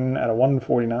Martin at a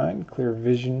 149, Clear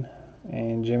Vision,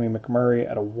 and Jamie McMurray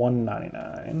at a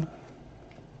 199.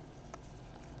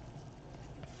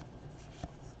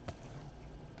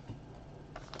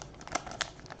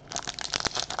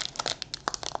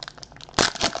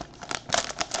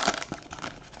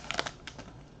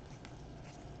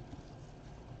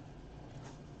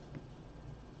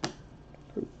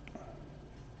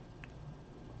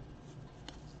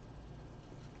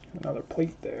 Another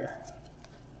plate there.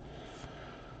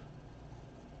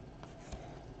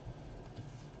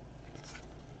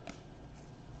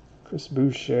 Chris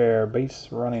Boucher, base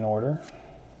running order.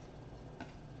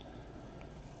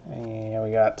 And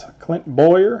we got Clint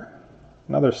Boyer,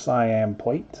 another Siam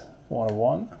plate, 1 of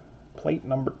 1. Plate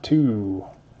number 2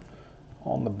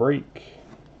 on the break.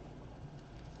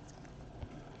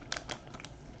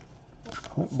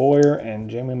 Clint Boyer and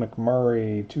Jamie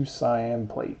McMurray, 2 Siam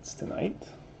plates tonight.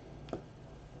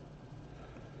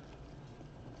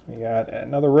 We got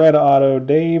another red auto,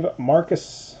 Dave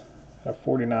Marcus at a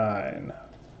 49.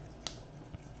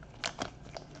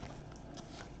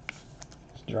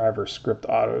 Driver script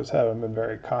autos haven't been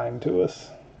very kind to us.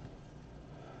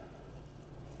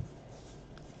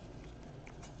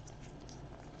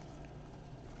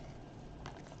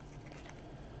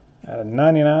 At a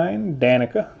 99,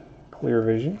 Danica, Clear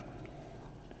Vision.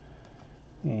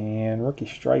 And rookie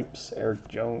stripes, Eric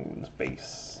Jones,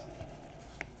 base.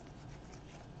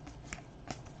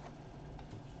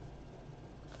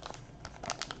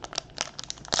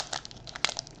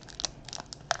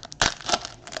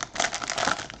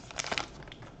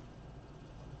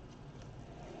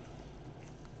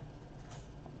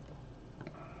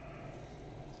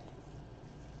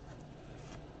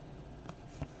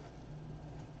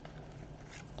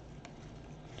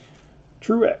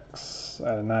 Truex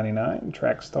out of 99,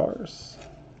 Track Stars.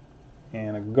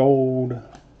 And a gold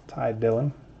Ty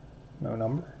Dillon, no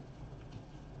number.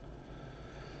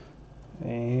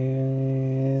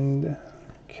 And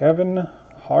Kevin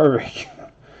Harvick,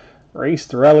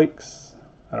 Raced Relics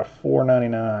out of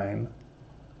 499.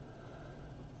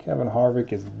 Kevin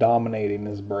Harvick is dominating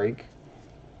this break.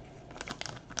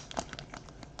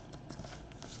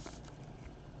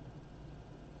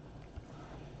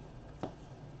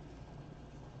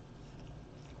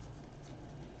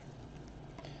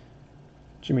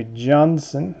 Jimmy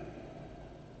Johnson,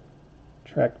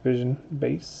 Track Vision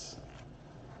base.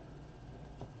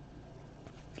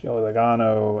 Joey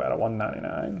Logano at a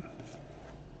 199.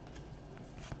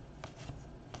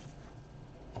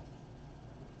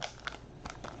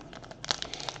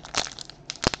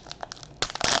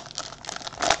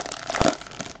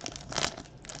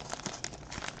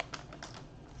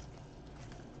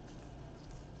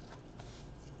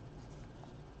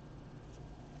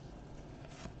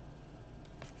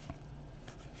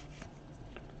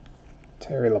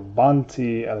 Terry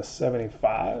Labonte at a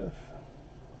 75.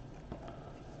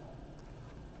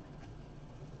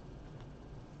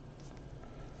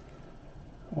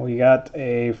 We got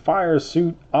a Fire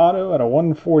Suit auto at a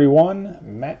 141,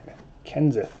 Matt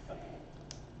Kenseth.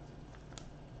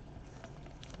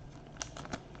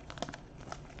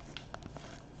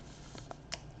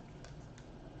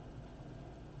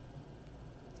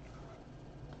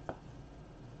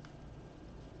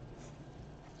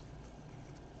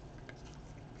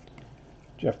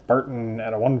 Jeff Burton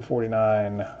at a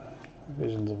 149.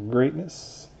 Visions of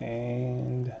Greatness.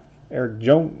 And Eric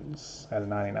Jones at a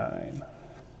 99.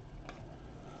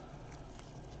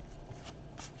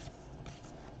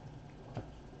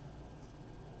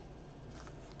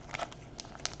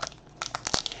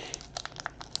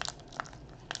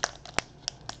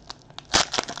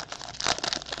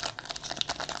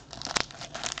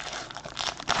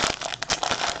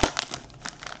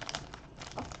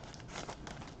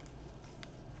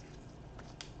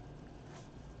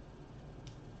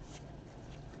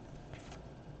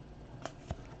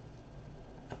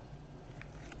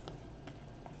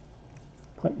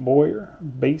 Clint Boyer,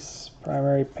 base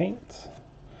primary paint.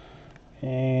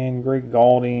 And Greg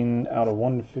Galding out of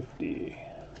 150.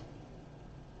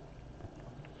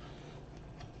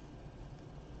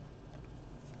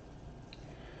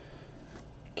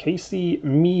 Casey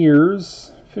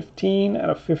Mears, 15 out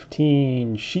of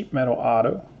 15 sheet metal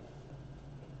auto.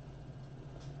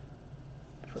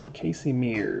 For Casey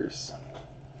Mears.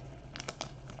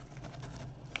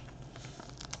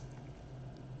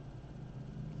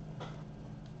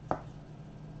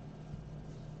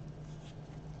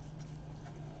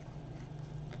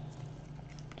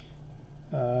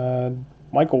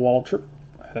 Michael Waltrip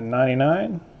at a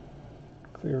 99,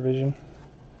 clear vision.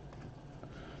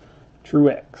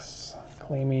 Truex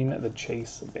claiming the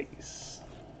Chase base.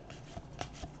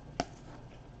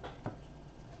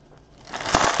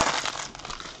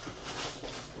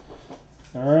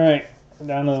 All right, we're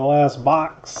down to the last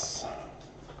box.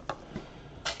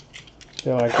 I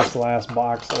feel like this last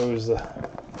box owes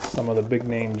some of the big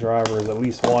name drivers at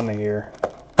least one here.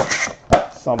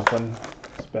 Something.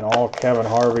 It's been all Kevin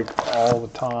Harvick all the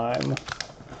time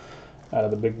out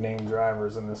of the big name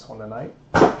drivers in this one tonight.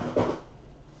 So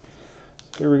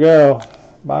here we go.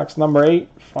 Box number 8,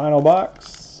 final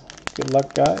box. Good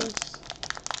luck, guys.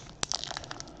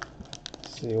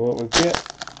 See what we get.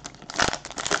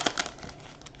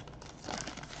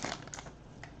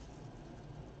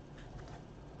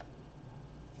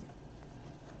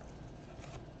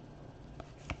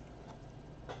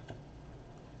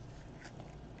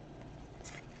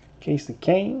 Casey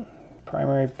Kane,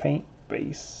 primary paint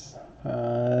base.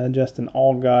 Justin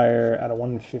Allgaier out of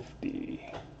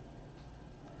 150.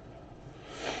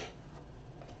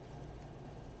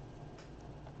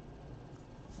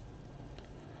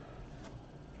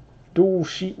 Dual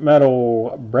sheet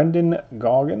metal, Brendan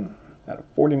Gaughan out of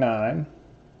 49.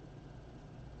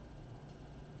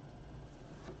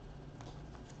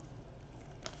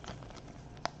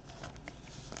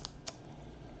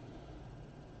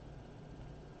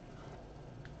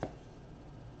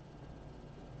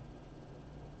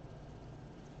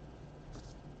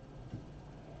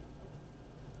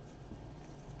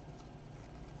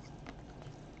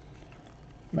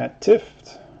 Matt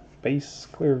Tifft, base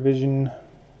clear vision,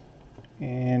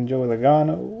 and Joey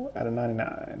Logano at a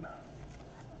 99.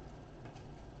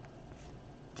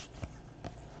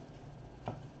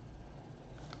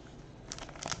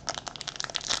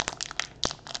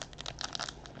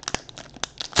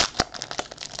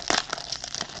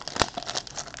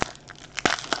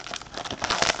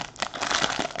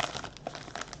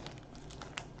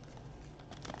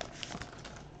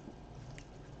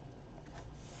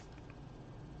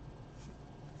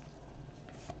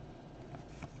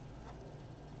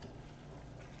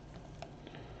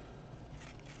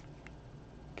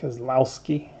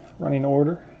 Kozlowski, running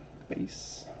order,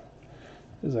 base.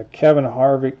 This is a Kevin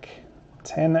Harvick,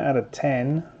 10 out of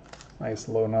 10. Nice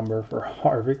low number for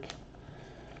Harvick.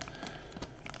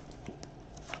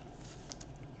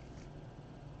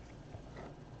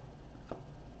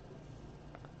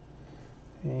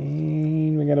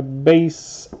 And we got a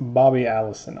base Bobby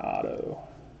Allison auto.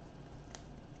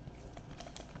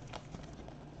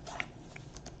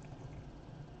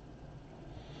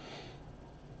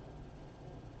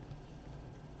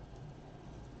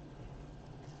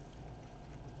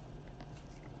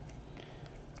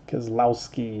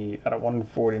 Kozlowski at a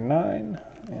 149,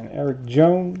 and Eric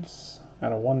Jones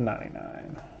at a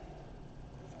 199.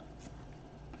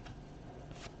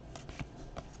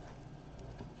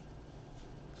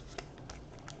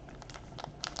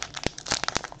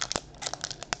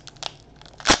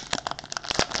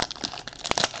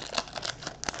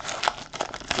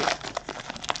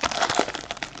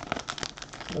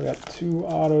 We got 2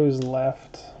 autos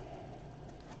left.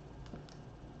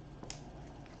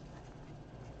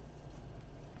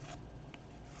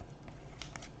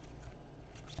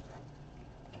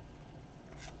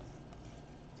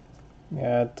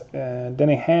 Got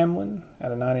Denny Hamlin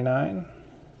at a 99.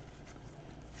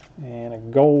 And a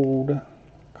gold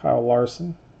Kyle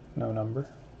Larson, no number.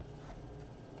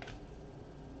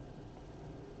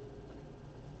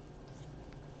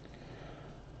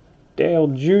 Dale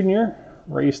Jr.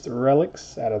 Raced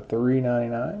Relics out of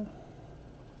 $3.99.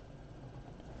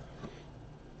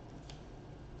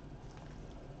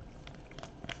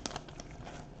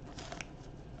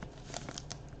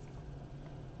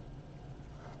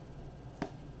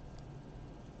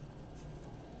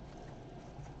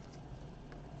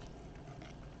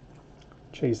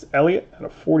 Chase Elliott out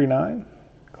of 49,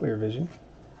 Clear Vision.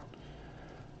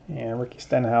 And Ricky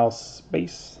Stenhouse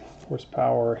base,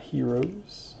 Horsepower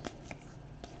Heroes.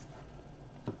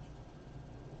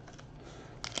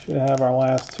 Should have our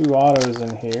last two autos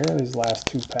in here, these last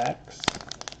two packs.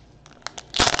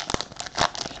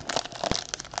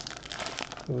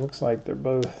 It looks like they're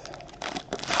both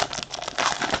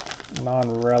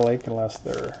non-relic unless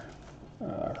they're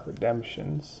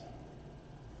redemptions.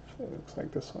 It looks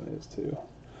like this one is too.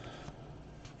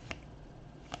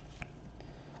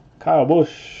 Kyle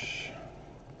Busch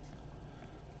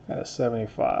at a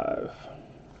 75.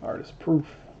 Artist proof.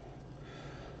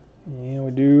 And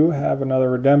we do have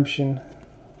another redemption.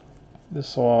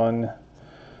 This one,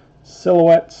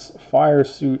 Silhouettes Fire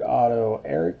Suit Auto,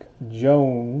 Eric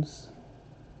Jones.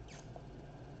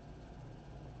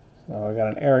 So I got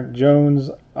an Eric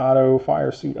Jones auto,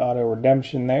 Fire Suit Auto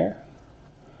redemption there.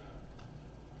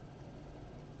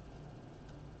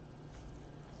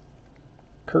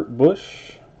 Kurt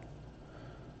Busch,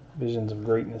 Visions of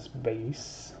Greatness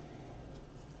base.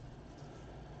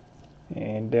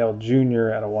 And Dale Jr.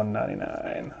 at a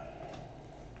 199.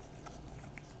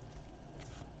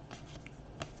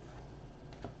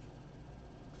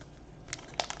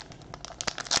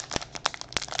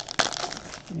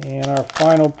 And our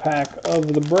final pack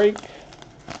of the break.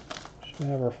 Should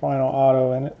have our final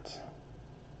auto in it.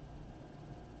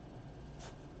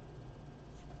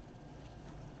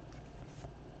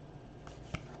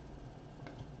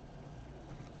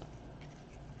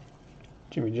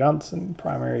 Jimmy Johnson,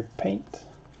 primary paint.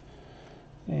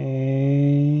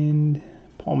 And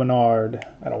Paul Menard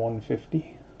at a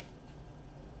 150.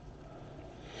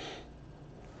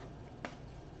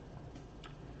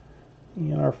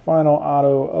 And our final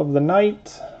auto of the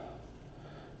night.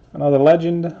 Another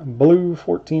legend, blue,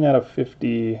 14 out of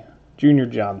 50, Junior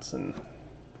Johnson.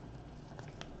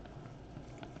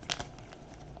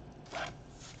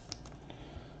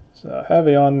 So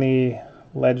heavy on the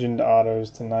legend autos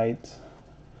tonight.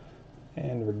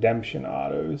 And redemption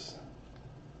autos.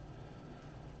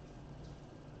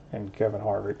 And Kevin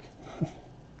Harvick.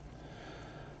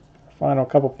 Final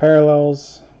couple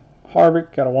parallels.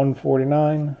 Harvick got a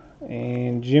 149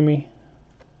 and Jimmy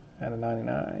at a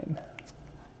 99.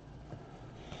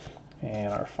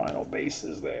 And our final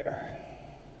bases there.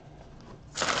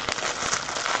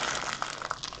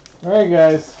 Alright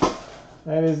guys,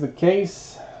 that is the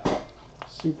case.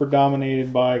 Super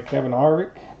dominated by Kevin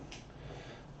Harvick.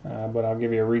 But I'll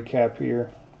give you a recap here.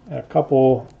 A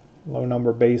couple low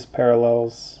number base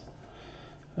parallels.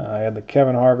 I had the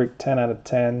Kevin Harvick 10 out of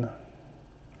 10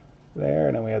 there,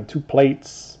 and then we had two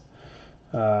plates.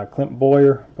 Clint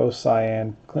Bowyer, both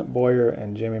cyan. Clint Bowyer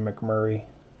and Jimmy McMurray,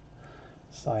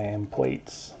 cyan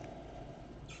plates.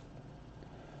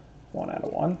 1 out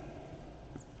of 1.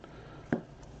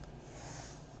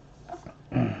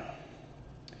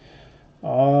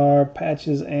 Our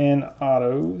patches and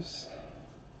autos.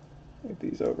 Get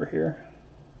these over here.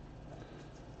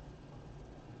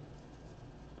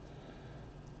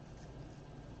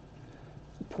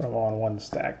 Put them on one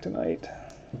stack tonight.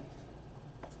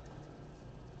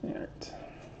 All right.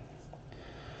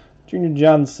 Junior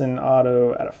Johnson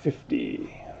auto at a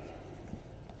 50.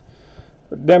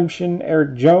 Redemption,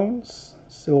 Eric Jones,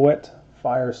 Silhouette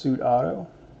Fire Suit auto.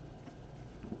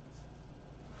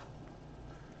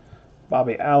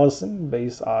 Bobby Allison,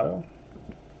 base auto.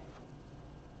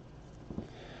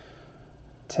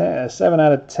 7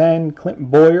 out of 10, Clint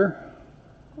Bowyer,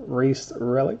 Raced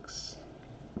Relics.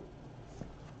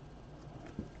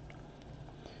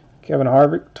 Kevin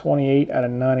Harvick, 28 out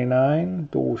of 99,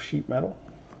 dual sheet metal.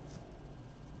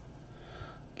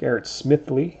 Garrett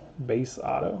Smithley, base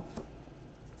auto.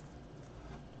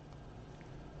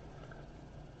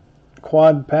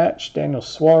 Quad patch, Daniel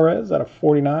Suarez out of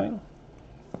 49.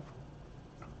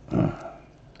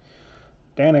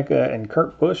 Danica and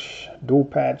Kurt Busch, dual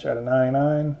patch out of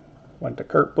 99, went to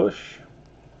Kurt Busch.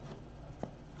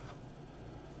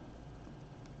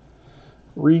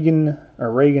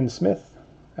 Reagan Smith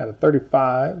out of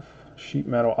 35, sheet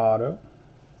metal auto.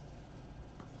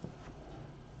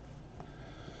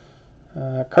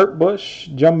 Kurt Busch,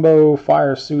 jumbo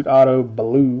fire suit auto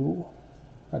blue.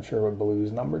 Not sure what blue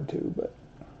is numbered to, but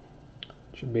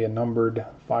it should be a numbered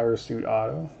fire suit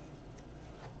auto.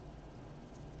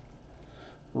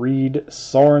 Reed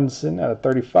Sorensen out of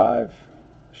 35,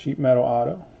 sheet metal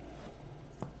auto.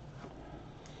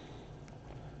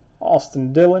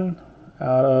 Austin Dillon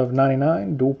out of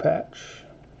 99, dual patch.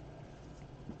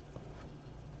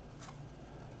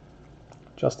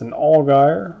 Justin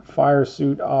Allgaier, fire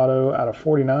suit auto out of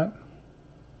 49.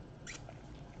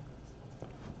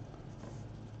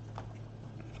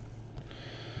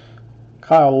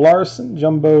 Kyle Larson,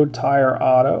 jumbo tire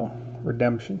auto,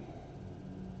 redemption.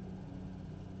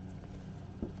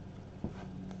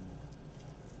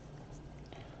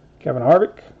 Kevin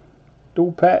Harvick,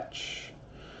 dual patch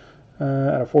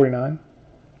out of 49.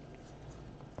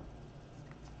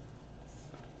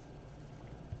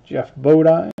 Jeff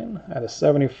Bodine out of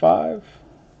 75,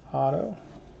 auto.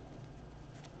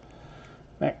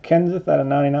 Matt Kenseth out of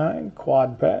 99,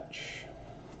 quad patch.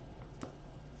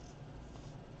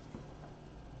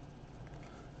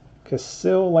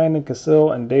 Landon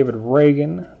Cassill and David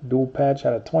Reagan, dual patch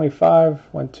out of 25,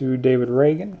 went to David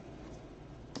Reagan.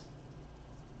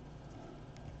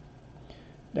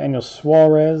 Daniel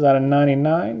Suarez out of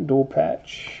 99, dual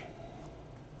patch.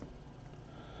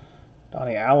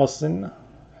 Donnie Allison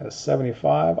out of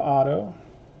 75, auto.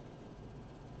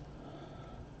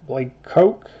 Blake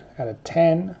Koch out of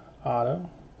 10, auto.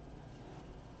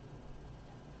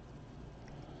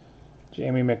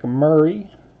 Jamie McMurray,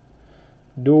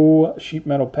 dual sheet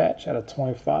metal patch out of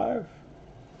 25.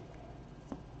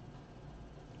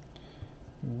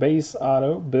 Base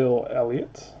auto, Bill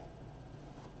Elliott.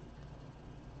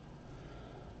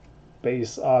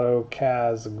 Base auto,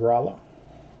 Kaz Grala.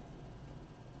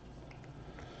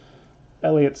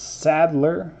 Elliott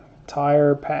Sadler,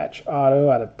 tire patch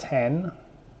auto out of 10.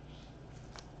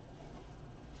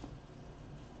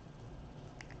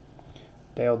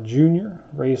 Dale Jr.,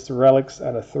 race relics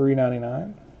out of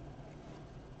 399.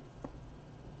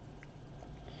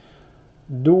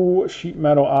 Dual sheet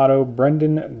metal auto,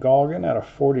 Brendan Gaughan out of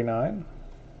 49.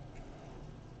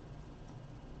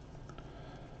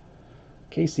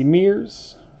 Casey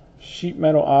Mears, sheet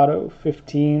metal auto,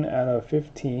 15 out of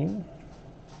 15.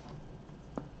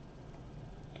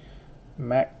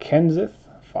 Matt Kenseth,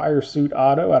 fire suit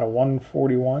auto out of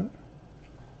 141.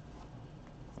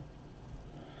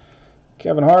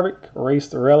 Kevin Harvick, race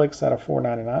the relics out of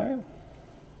 499.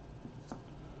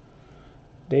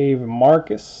 Dave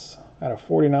Marcus out of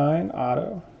 49,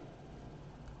 auto.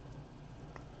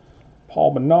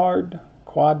 Paul Bernard,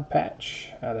 quad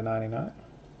patch out of 99.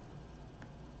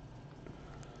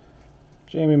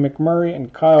 Jamie McMurray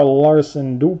and Kyle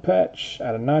Larson, dual patch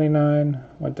out of 99,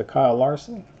 went to Kyle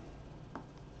Larson.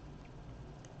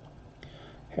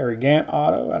 Harry Gant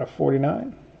auto out of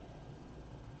 49.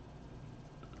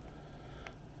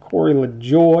 Corey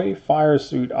LaJoy, fire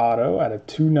suit auto out of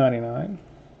 299.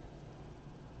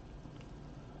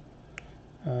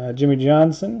 Jimmy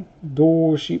Johnson,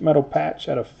 dual sheet metal patch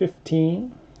out of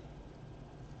 15.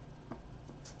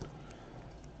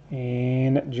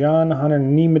 And John Hunter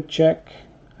Nemechek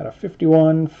out of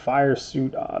 51, fire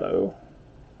suit auto.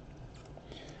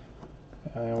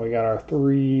 And we got our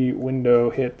 3 window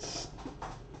hits.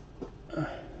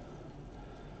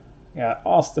 Got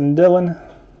Austin Dillon,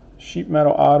 sheet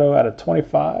metal auto out of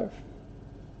 25.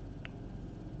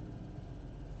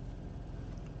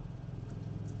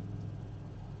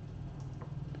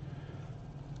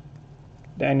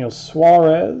 Daniel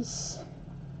Suarez,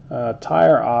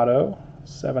 tire auto,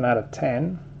 7 out of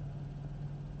 10.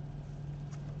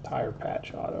 Tire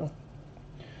patch auto.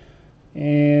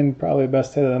 And probably the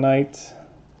best hit of the night,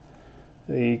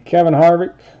 the Kevin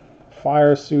Harvick,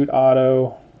 fire suit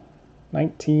auto,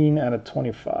 19 out of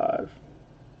 25.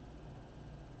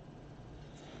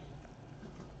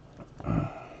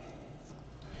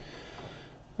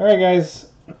 Alright guys,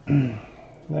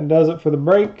 that does it for the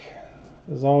break.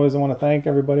 As always, I want to thank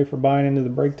everybody for buying into the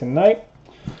break tonight.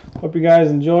 Hope you guys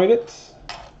enjoyed it.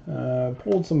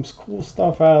 Pulled some cool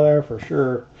stuff out of there for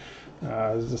sure.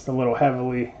 It was just a little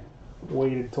heavily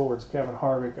weighted towards Kevin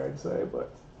Harvick, I'd say,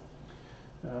 but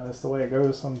that's the way it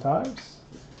goes sometimes.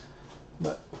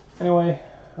 But anyway,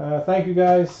 thank you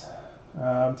guys.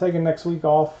 I'm taking next week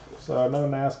off, so no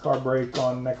NASCAR break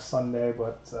on next Sunday,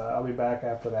 but I'll be back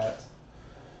after that.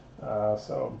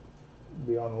 So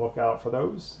be on the lookout for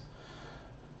those.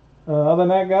 Other than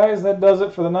that, guys, that does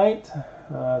it for the night.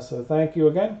 So thank you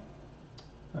again.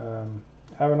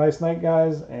 Have a nice night,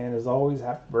 guys, and as always,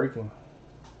 happy breaking.